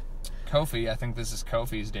 Kofi, I think this is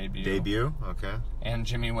Kofi's debut. Debut? Okay. And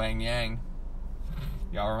Jimmy Wang Yang.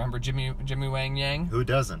 Y'all remember Jimmy Wang Yang? Who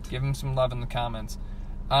doesn't? Give him some love in the comments.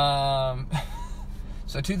 So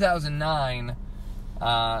 2009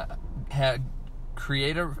 had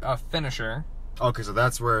created a finisher. Okay, so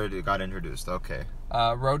that's where it got introduced. Okay.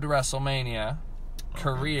 Road to WrestleMania,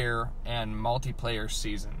 career, and multiplayer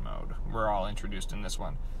season mode were all introduced in this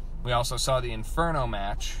one. We also saw the Inferno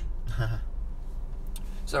match.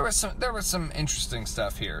 So there was some interesting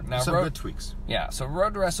stuff here. Now, some good tweaks. Yeah, so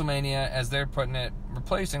Road to WrestleMania, as they're putting it,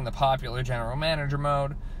 replacing the popular General Manager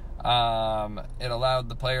mode, it allowed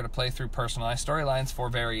the player to play through personalized storylines for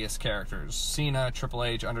various characters. Cena, Triple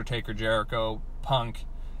H, Undertaker, Jericho, Punk,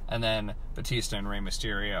 and then Batista and Rey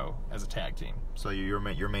Mysterio as a tag team. So your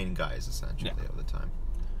main guys, essentially, all the time.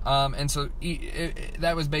 And so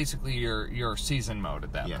that was basically your season mode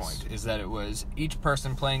at that point, is that it was each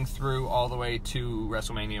person playing through all the way to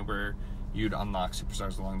WrestleMania where you'd unlock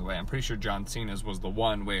superstars along the way. I'm pretty sure John Cena's was the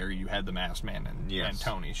one where you had the Masked Man and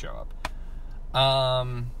Tony show up.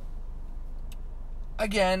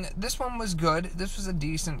 Again, this one was good. This was a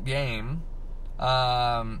decent game.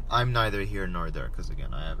 I'm neither here nor there because,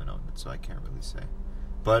 again, I haven't owned it, so I can't really say.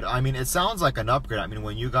 But, I mean, it sounds like an upgrade. I mean,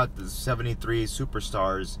 when you got the 73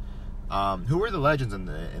 superstars, who were the legends in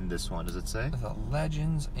this one? Does it say? The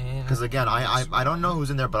legends in... Because, again, I don't know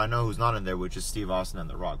who's in there, but I know who's not in there, which is Steve Austin and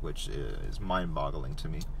The Rock, which is mind-boggling to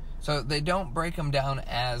me. So they don't break them down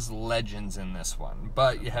as legends in this one.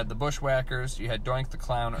 But you had the Bushwhackers, you had Doink the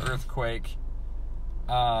Clown, Earthquake,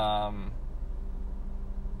 and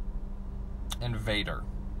Vader.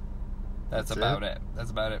 That's about it.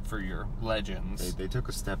 That's about it for your legends. They took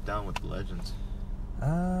a step down with the legends.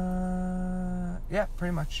 Yeah,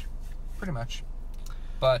 pretty much.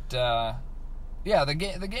 But yeah, the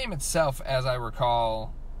game itself, as I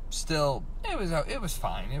recall, still it was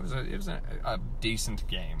fine. It was a decent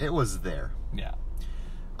game. It was there. Yeah.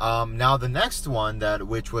 Now the next one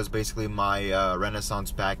which was basically my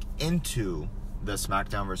renaissance back into the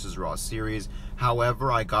SmackDown vs. Raw series.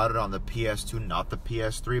 However, I got it on the PS2, not the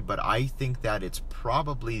PS3, but I think that it's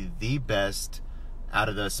probably the best out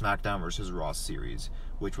of the SmackDown vs. Raw series,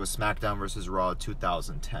 which was SmackDown vs. Raw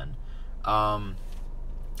 2010. I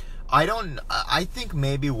think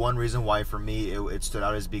maybe one reason why for me it stood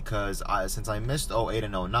out is because since I missed 08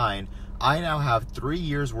 and 09, I now have 3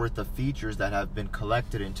 years worth of features that have been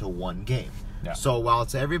collected into one game. Yeah. So while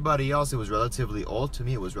to everybody else it was relatively old, to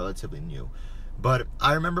me it was relatively new. But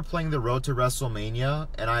I remember playing the Road to WrestleMania,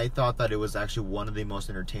 and I thought that it was actually one of the most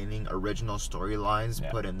entertaining original storylines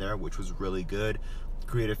put in there, which was really good.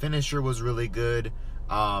 Creative Finisher was really good.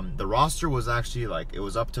 The roster was actually, it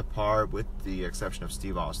was up to par with the exception of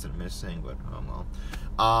Steve Austin missing, but oh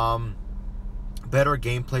well. Better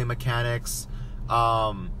gameplay mechanics.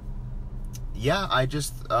 Yeah, I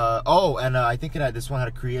just... and I think this one had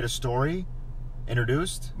a create a story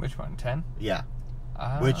introduced. Which one, 10? Yeah.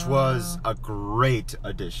 Which was a great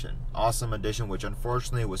addition. Awesome addition, which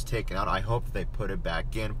unfortunately was taken out. I hope they put it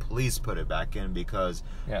back in. Please put it back in because...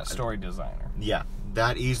 Yeah, story designer. Yeah,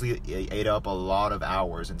 that easily ate up a lot of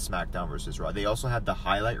hours in SmackDown vs. Raw. They also had the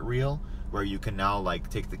highlight reel where you can now,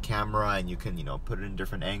 take the camera and you can, put it in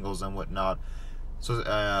different angles and whatnot. So,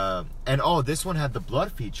 this one had the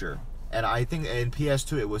blood feature. And I think in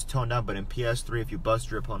PS2 it was toned down, but in PS3, if you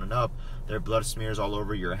bust your opponent up, their blood smears all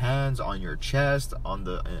over your hands, on your chest, on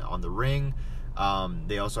the ring.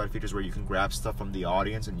 They also had features where you can grab stuff from the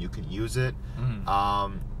audience and you can use it.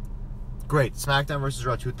 Great. SmackDown vs.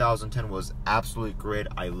 Raw 2010 was absolutely great.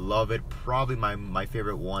 I love it. Probably my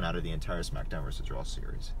favorite one out of the entire SmackDown vs. Raw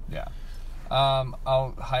series. Yeah.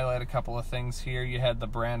 I'll highlight a couple of things here. You had the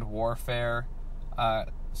Brand Warfare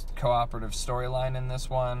cooperative storyline in this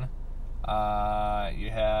one. You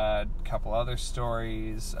had a couple other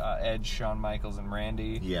stories, Edge, Shawn Michaels, and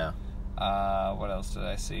Randy. Yeah. What else did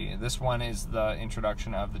I see? This one is the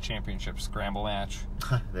introduction of the championship scramble match.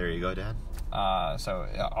 There you go, Dan. So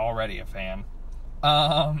already a fan.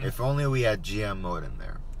 If only we had GM mode in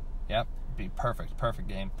there. Yep, be perfect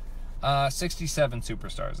game. 67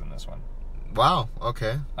 superstars in this one. Wow,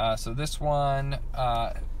 okay. So this one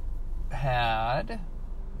had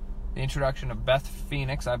the introduction of Beth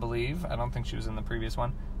Phoenix, I believe. I don't think she was in the previous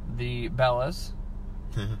one. The Bellas.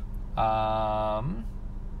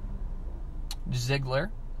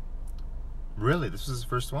 Ziggler. Really? This was his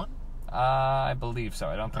first one? I believe so.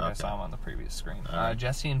 I don't think I Okay. saw him on the previous screen. Right.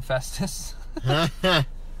 Jesse and Festus. Who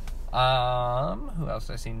else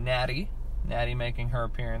did I see? Natty making her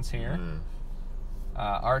appearance here.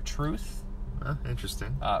 R-Truth.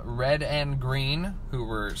 Interesting. Red and Green, who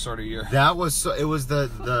were sort of your... That was so. It was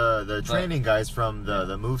the training guys from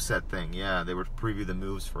the moveset thing. Yeah, they would preview the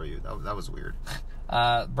moves for you. That was weird.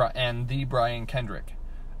 And the Brian Kendrick.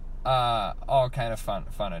 All kind of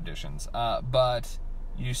fun additions. But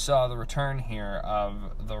you saw the return here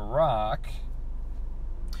of The Rock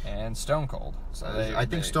and Stone Cold. So I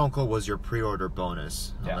think Stone Cold was your pre-order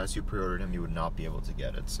bonus. Yeah. Unless you pre-ordered him, you would not be able to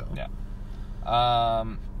get it. So yeah.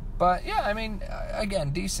 But yeah, I mean,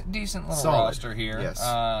 again, decent little Solid. roster here. Yes.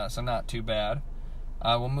 So not too bad.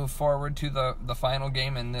 We'll move forward to the final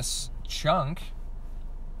game in this chunk,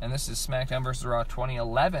 and this is SmackDown vs. Raw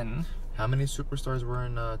 2011. How many superstars were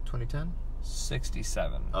in 2010?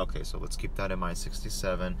 67. Okay, so let's keep that in mind.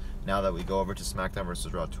 67. Now that we go over to SmackDown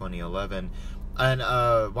vs. Raw 2011. And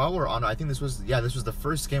while we're on, I think this was the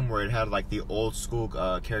first game where it had like the old school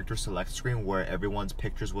character select screen where everyone's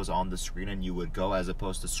pictures was on the screen and you would go as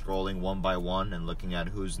opposed to scrolling one by one and looking at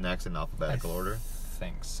who's next in alphabetical order. I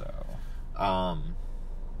think so.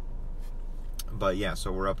 But yeah,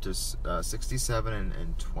 so we're up to 67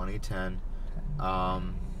 in 2010.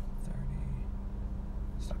 30.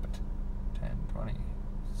 Stop it. 10, 20.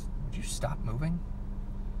 Would you stop moving?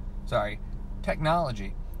 Sorry.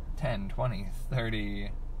 Technology. 10, 20,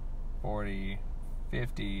 30, 40,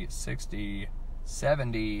 50, 60,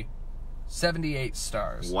 70, 78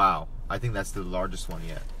 stars. Wow. I think that's the largest one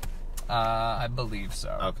yet. I believe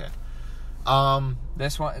so. Okay.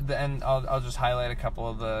 This one, and I'll just highlight a couple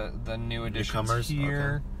of the new additions Newcomers?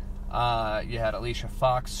 here. You had Alicia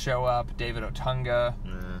Fox show up, David Otunga.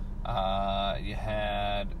 You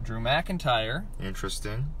had Drew McIntyre.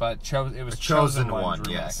 Interesting. But it was A chosen one, one,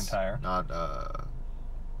 Drew yes. McIntyre. Not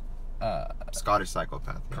Scottish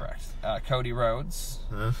psychopath. Yeah. Correct. Cody Rhodes.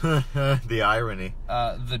 The irony.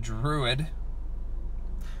 The Druid.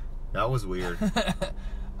 That was weird.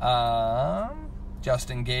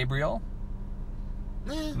 Justin Gabriel.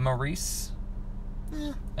 Eh, Maurice.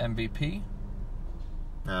 eh. MVP.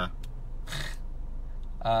 Nah.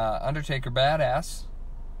 Undertaker Badass.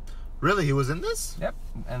 Really, he was in this? Yep.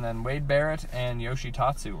 And then Wade Barrett and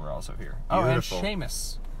Yoshitatsu were also here. Beautiful. Oh, and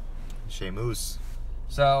Sheamus. Sheamus.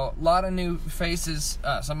 So, a lot of new faces,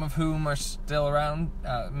 some of whom are still around,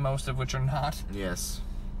 most of which are not. Yes.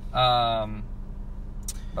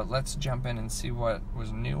 But let's jump in and see what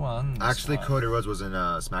was new on this Actually, one. Cody Rhodes was in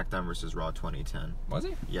SmackDown vs. Raw 2010. Was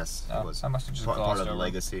he? Yes, he Oh, was. I must have just part glossed of the over.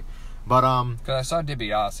 legacy. But Because I saw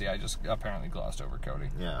DiBiase, I just apparently glossed over Cody.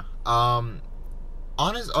 yeah.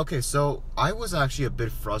 Okay, so I was actually a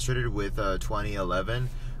bit frustrated with 2011.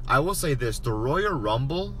 I will say this: the Royal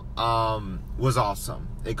Rumble was awesome.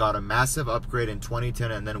 It got a massive upgrade in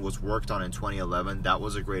 2010 and then was worked on in 2011. That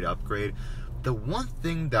was a great upgrade. The one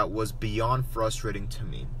thing that was beyond frustrating to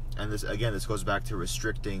me, and this goes back to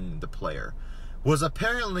restricting the player, was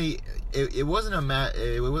apparently it wasn't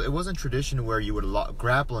it wasn't tradition where you would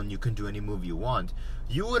grapple and you can do any move you want.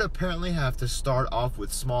 You would apparently have to start off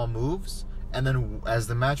with small moves, and then as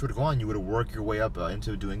the match would go on, you would work your way up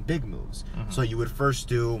into doing big moves. Mm-hmm. So you would first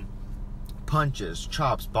do punches,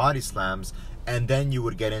 chops, body slams, and then you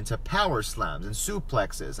would get into power slams and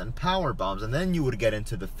suplexes and power bombs, and then you would get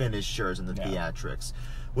into the finishers and the theatrics,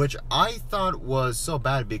 which I thought was so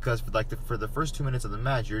bad because for the first 2 minutes of the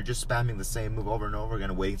match, you're just spamming the same move over and over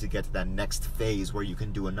again, waiting to get to that next phase where you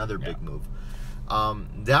can do another big move.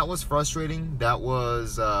 That was frustrating. That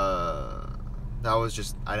was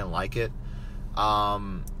just, I didn't like it.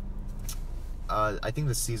 I think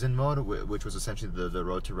the season mode, which was essentially the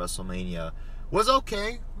road to WrestleMania, was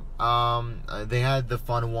okay. They had the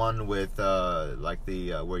fun one with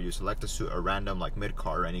where you select a random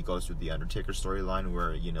mid-card and he goes through the Undertaker storyline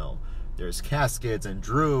where there's caskets and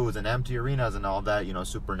Drews and empty arenas and all that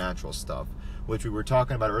supernatural stuff, which we were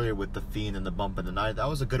talking about earlier with the Fiend and the Bump in the Night. That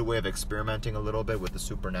was a good way of experimenting a little bit with the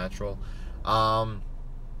supernatural.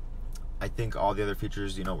 I think all the other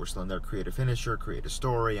features, were still in there. Create a finisher, create a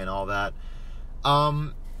story, and all that.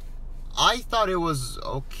 I thought it was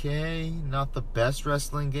okay. Not the best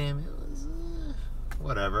wrestling game. It was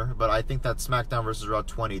whatever. But I think that SmackDown vs. Raw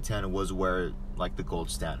 2010 was where the gold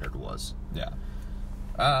standard was. Yeah.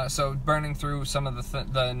 So burning through some of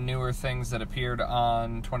the newer things that appeared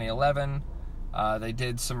on 2011, they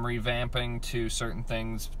did some revamping to certain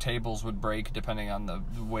things. Tables would break depending on the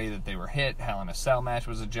way that they were hit. Hell in a Cell match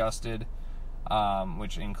was adjusted,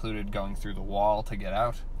 which included going through the wall to get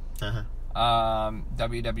out. Uh-huh.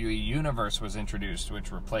 WWE Universe was introduced,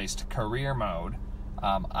 which replaced Career Mode.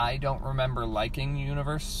 I don't remember liking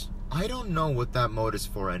Universe. I don't know what that mode is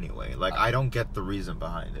for anyway. I don't get the reason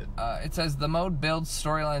behind it. It says the mode builds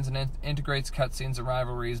storylines and integrates cutscenes and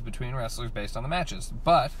rivalries between wrestlers based on the matches.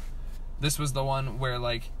 But this was the one where,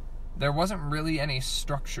 there wasn't really any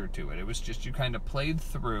structure to it. It was just you kind of played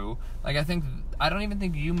through. I don't even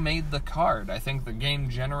think you made the card. I think the game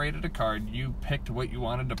generated a card. You picked what you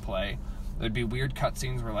wanted to play. There'd be weird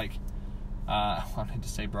cutscenes where, I wanted to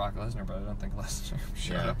say Brock Lesnar, but I don't think Lesnar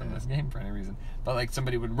showed up in this game for any reason. But,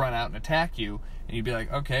 somebody would run out and attack you, and you'd be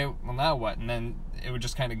like, okay, well, now what? And then it would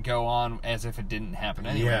just kind of go on as if it didn't happen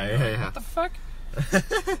anyway. Yeah. What the fuck?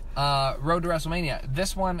 Road to WrestleMania.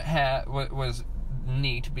 This one was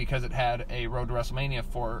neat because it had a Road to WrestleMania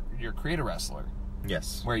for your Create a Wrestler.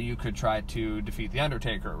 Yes. Where you could try to defeat The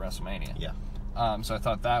Undertaker at WrestleMania. Yeah. So I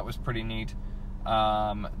thought that was pretty neat.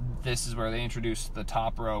 This is where they introduced the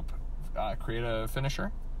top rope create a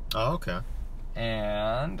finisher. Oh, okay.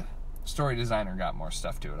 And Story Designer got more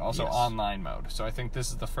stuff to it. Also online mode. So I think this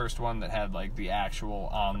is the first one that had the actual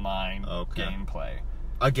online gameplay.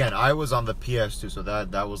 Again, I was on the PS2, so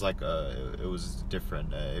that was it was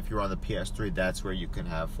different. If you're on the PS3, that's where you can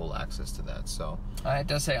have full access to that. So it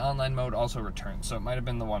does say online mode also returns, so it might have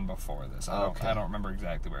been the one before this. I don't remember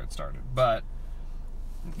exactly where it started, but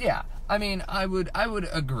yeah, I would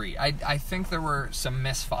agree. I think there were some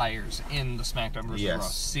misfires in the SmackDown vs. Raw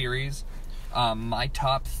series. My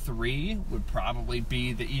top 3 would probably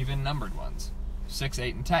be the even numbered ones, 6,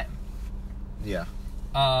 8, and 10. Yeah.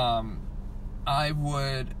 I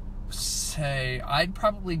would say I'd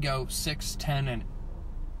probably go 6, 10, and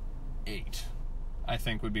 8. I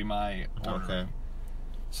think would be my order. Okay.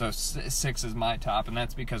 So 6 is my top, and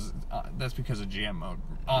that's because of GM mode.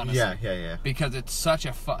 Honestly, yeah. Because it's such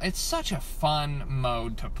a fun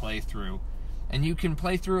mode to play through, and you can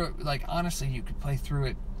play through it. Honestly, you could play through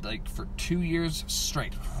it for 2 years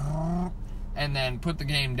straight, and then put the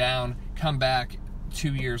game down, come back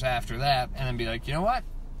 2 years after that, and then be like, you know what?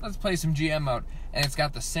 Let's play some GM mode, and it's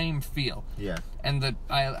got the same feel. Yeah. And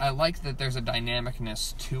I like that there's a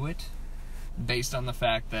dynamicness to it, based on the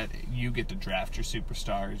fact that you get to draft your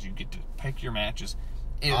superstars, you get to pick your matches.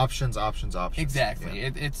 Options. Exactly. Yeah.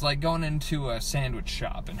 It's like going into a sandwich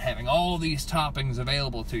shop and having all these toppings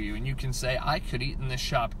available to you, and you can say, I could eat in this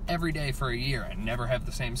shop every day for a year and never have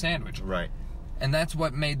the same sandwich. Right. And that's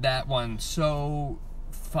what made that one so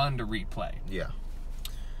fun to replay. Yeah.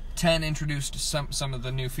 10 introduced some of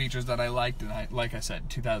the new features that I liked, and like I said,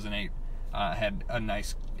 2008 had a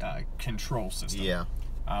nice control system. Yeah.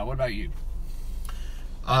 What about you?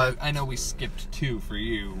 I know we skipped 2 for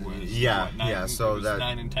you. So that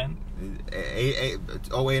 9 and 10.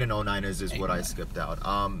 08 and 09 is what I skipped out.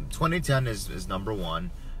 2010 is number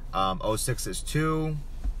 1. 06 is 2,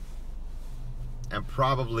 and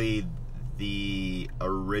probably the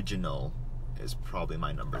original is probably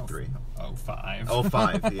my number 3.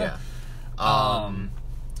 05, yeah. I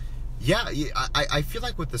feel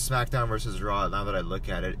like with the SmackDown versus Raw, now that I look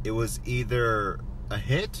at it, it was either a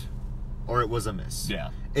hit or it was a miss.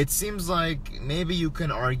 Yeah. It seems like maybe you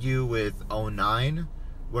can argue with 09,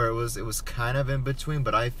 where it was kind of in between,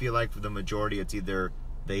 but I feel like for the majority, it's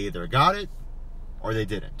they either got it or they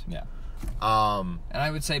didn't. Yeah. And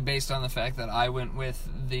I would say, based on the fact that I went with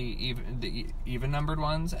the even numbered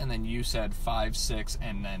ones, and then you said 5, 6,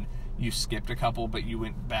 and then you skipped a couple, but you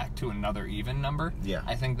went back to another even number. Yeah.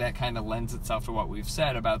 I think that kind of lends itself to what we've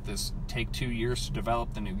said about this take 2 years to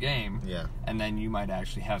develop the new game. Yeah. And then you might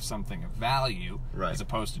actually have something of value, right, as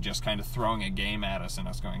opposed to just kind of throwing a game at us and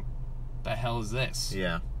us going, the hell is this?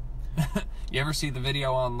 Yeah. You ever see the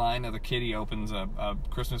video online of the kid, he opens a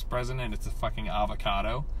Christmas present and it's a fucking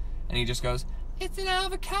avocado? And he just goes, it's an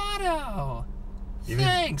avocado!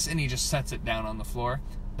 Thanks! And he just sets it down on the floor.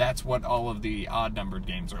 That's what all of the odd-numbered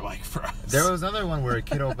games are like for us. There was another one where a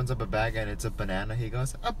kid opens up a bag and it's a banana. He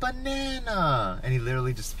goes, a banana! And he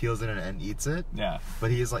literally just peels it and eats it. Yeah.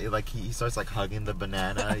 But he's like he starts like hugging the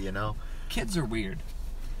banana, you know? Kids are weird.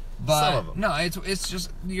 But some of them. No, it's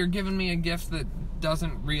just, you're giving me a gift that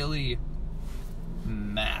doesn't really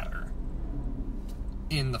matter.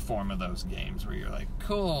 in the form of those games where you're like,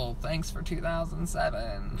 cool, thanks for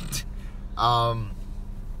 2007.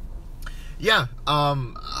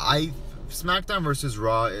 SmackDown versus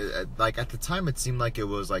Raw, like at the time it seemed like it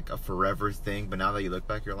was like a forever thing, but now that you look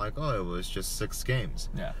back, you're like, oh, it was just 6 games.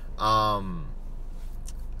 Yeah. The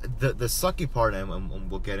sucky part, and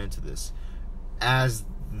we'll get into this, as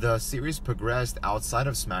the series progressed outside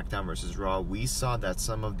of SmackDown versus Raw, we saw that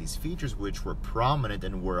some of these features which were prominent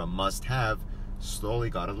and were a must-have slowly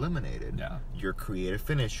got eliminated. Yeah. Your creative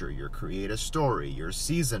finisher, your creative story, your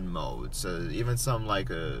season modes, even some like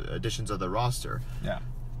additions of the roster. Yeah.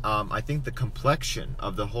 I think the complexion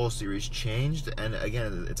of the whole series changed, and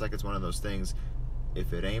again, it's like it's one of those things,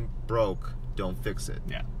 if it ain't broke, don't fix it.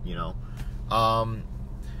 Yeah. You know?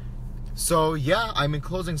 So, yeah, I mean,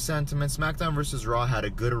 closing sentiments, SmackDown vs. Raw had a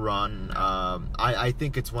good run. I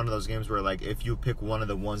think it's one of those games where, like, if you pick one of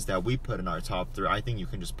the ones that we put in our top 3, I think you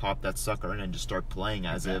can just pop that sucker in and just start playing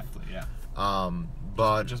as exactly, if. Yeah.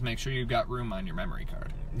 But just make sure you've got room on your memory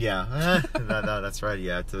card. Yeah, that's right. You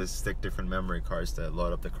have to stick different memory cards to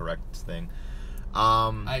load up the correct thing.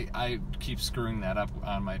 I keep screwing that up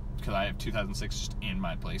on because I have 2006 just in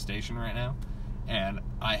my PlayStation right now, and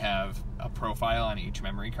I have a profile on each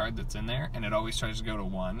memory card that's in there, and it always tries to go to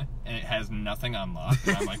 1, and it has nothing unlocked.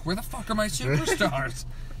 And I'm like, where the fuck are my superstars?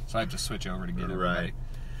 So I have to switch over to get everybody. Right.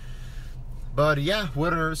 But yeah,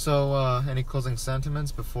 any closing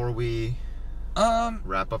sentiments before we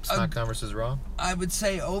wrap up SmackDown versus Raw? I would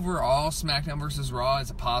say overall, SmackDown vs. Raw is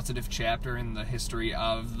a positive chapter in the history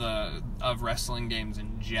of wrestling games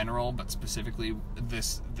in general, but specifically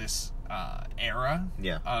this era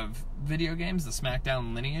of video games, the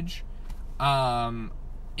SmackDown lineage.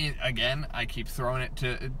 Again, I keep throwing it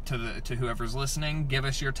to whoever's listening. Give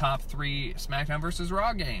us your top 3 SmackDown vs.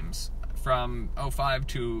 Raw games from 2005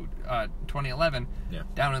 to 2011. Yeah.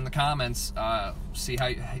 Down in the comments, see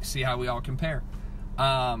how we all compare.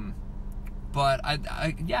 But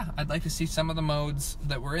I'd like to see some of the modes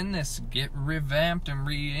that were in this get revamped and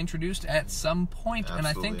reintroduced at some point.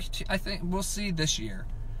 Absolutely. And I think we'll see this year.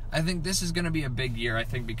 I think this is going to be a big year. I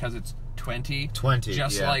think because it's 20,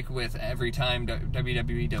 just like with every time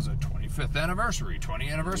WWE does a 25th anniversary,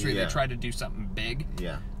 20th anniversary, they try to do something big.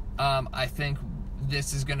 Yeah. I think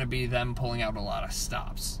this is going to be them pulling out a lot of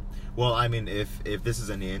stops. Well, I mean, if this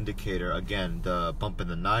is any indicator, again, the Bump in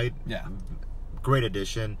the Night, great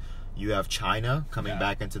addition. You have China coming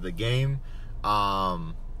back into the game.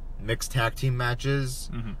 Mixed tag team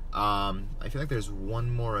matches. Mm-hmm. I feel like there's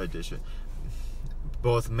one more addition.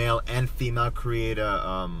 Both male and female create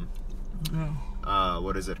a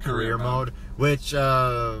career mode, which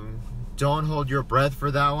don't hold your breath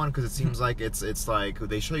for that one, because it seems like it's like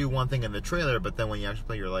they show you one thing in the trailer, but then when you actually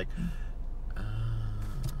play, you're like,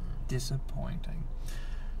 disappointing.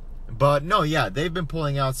 But no, yeah, they've been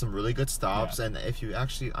pulling out some really good stops, and if you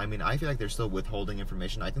actually, I mean, I feel like they're still withholding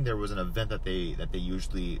information. I think there was an event that they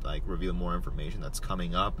usually like reveal more information that's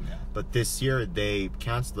coming up, but this year they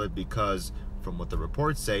canceled it because, from what the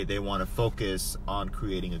reports say, they want to focus on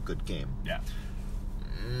creating a good game. Yeah.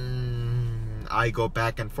 I go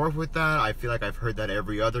back and forth with that. I feel like I've heard that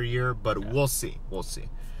every other year, but we'll see. We'll see.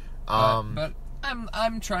 But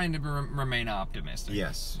I'm trying to remain optimistic.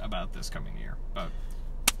 Yes. About this coming year. But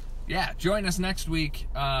yeah, join us next week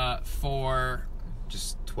for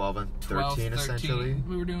just 12 and 13 essentially.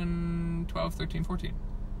 We were doing 12, 13, 14.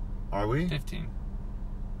 Are we? 15.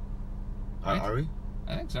 Right? Are we?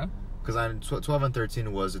 I think so. Because 12 and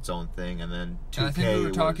 13 was its own thing, and then 2K. And I think we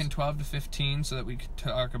were talking 12 to 15 so that we could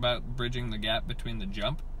talk about bridging the gap between the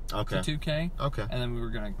jump to 2K. Okay. And then we were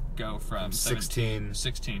going to go from 16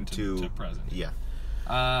 to present. Yeah.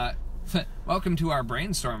 Welcome to our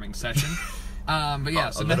brainstorming session. But yeah,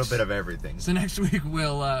 so a little bit of everything. So next week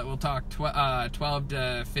we'll talk 12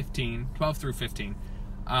 to 15, 12 through 15,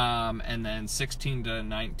 and then 16 to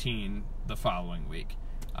 19 the following week.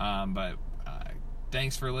 But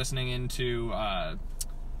thanks for listening into.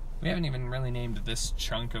 We haven't even really named this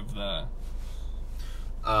chunk of the.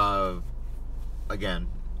 Again,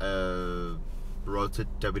 Road to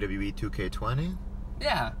WWE 2K20.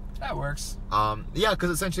 Yeah, that works. Yeah,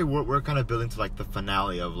 because essentially we're kind of building to like the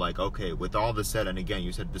finale of like, okay, with all this said, and again,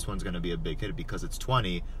 you said this one's going to be a big hit because it's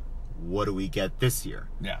 20. What do we get this year?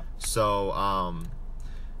 Yeah. So,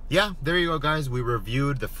 yeah, there you go, guys. We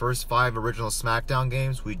reviewed the first 5 original SmackDown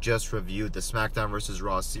games. We just reviewed the SmackDown vs.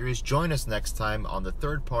 Raw series. Join us next time on the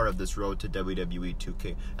 3rd part of this Road to WWE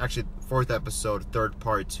 2K. Actually, 4th episode, 3rd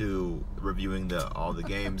part to reviewing all the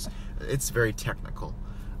games. It's very technical.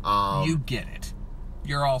 You get it.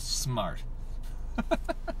 You're all smart.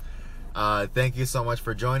 Thank you so much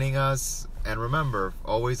for joining us. And remember,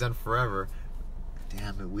 always and forever,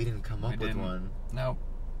 Damn it, we didn't come up with one. Nope.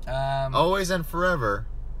 Always and forever,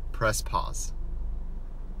 press pause.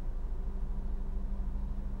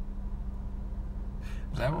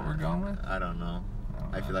 Is that what we're going with? I don't know.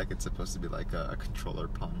 I feel like it's supposed to be like a controller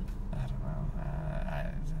pun. I don't know.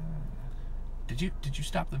 Did you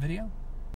stop the video?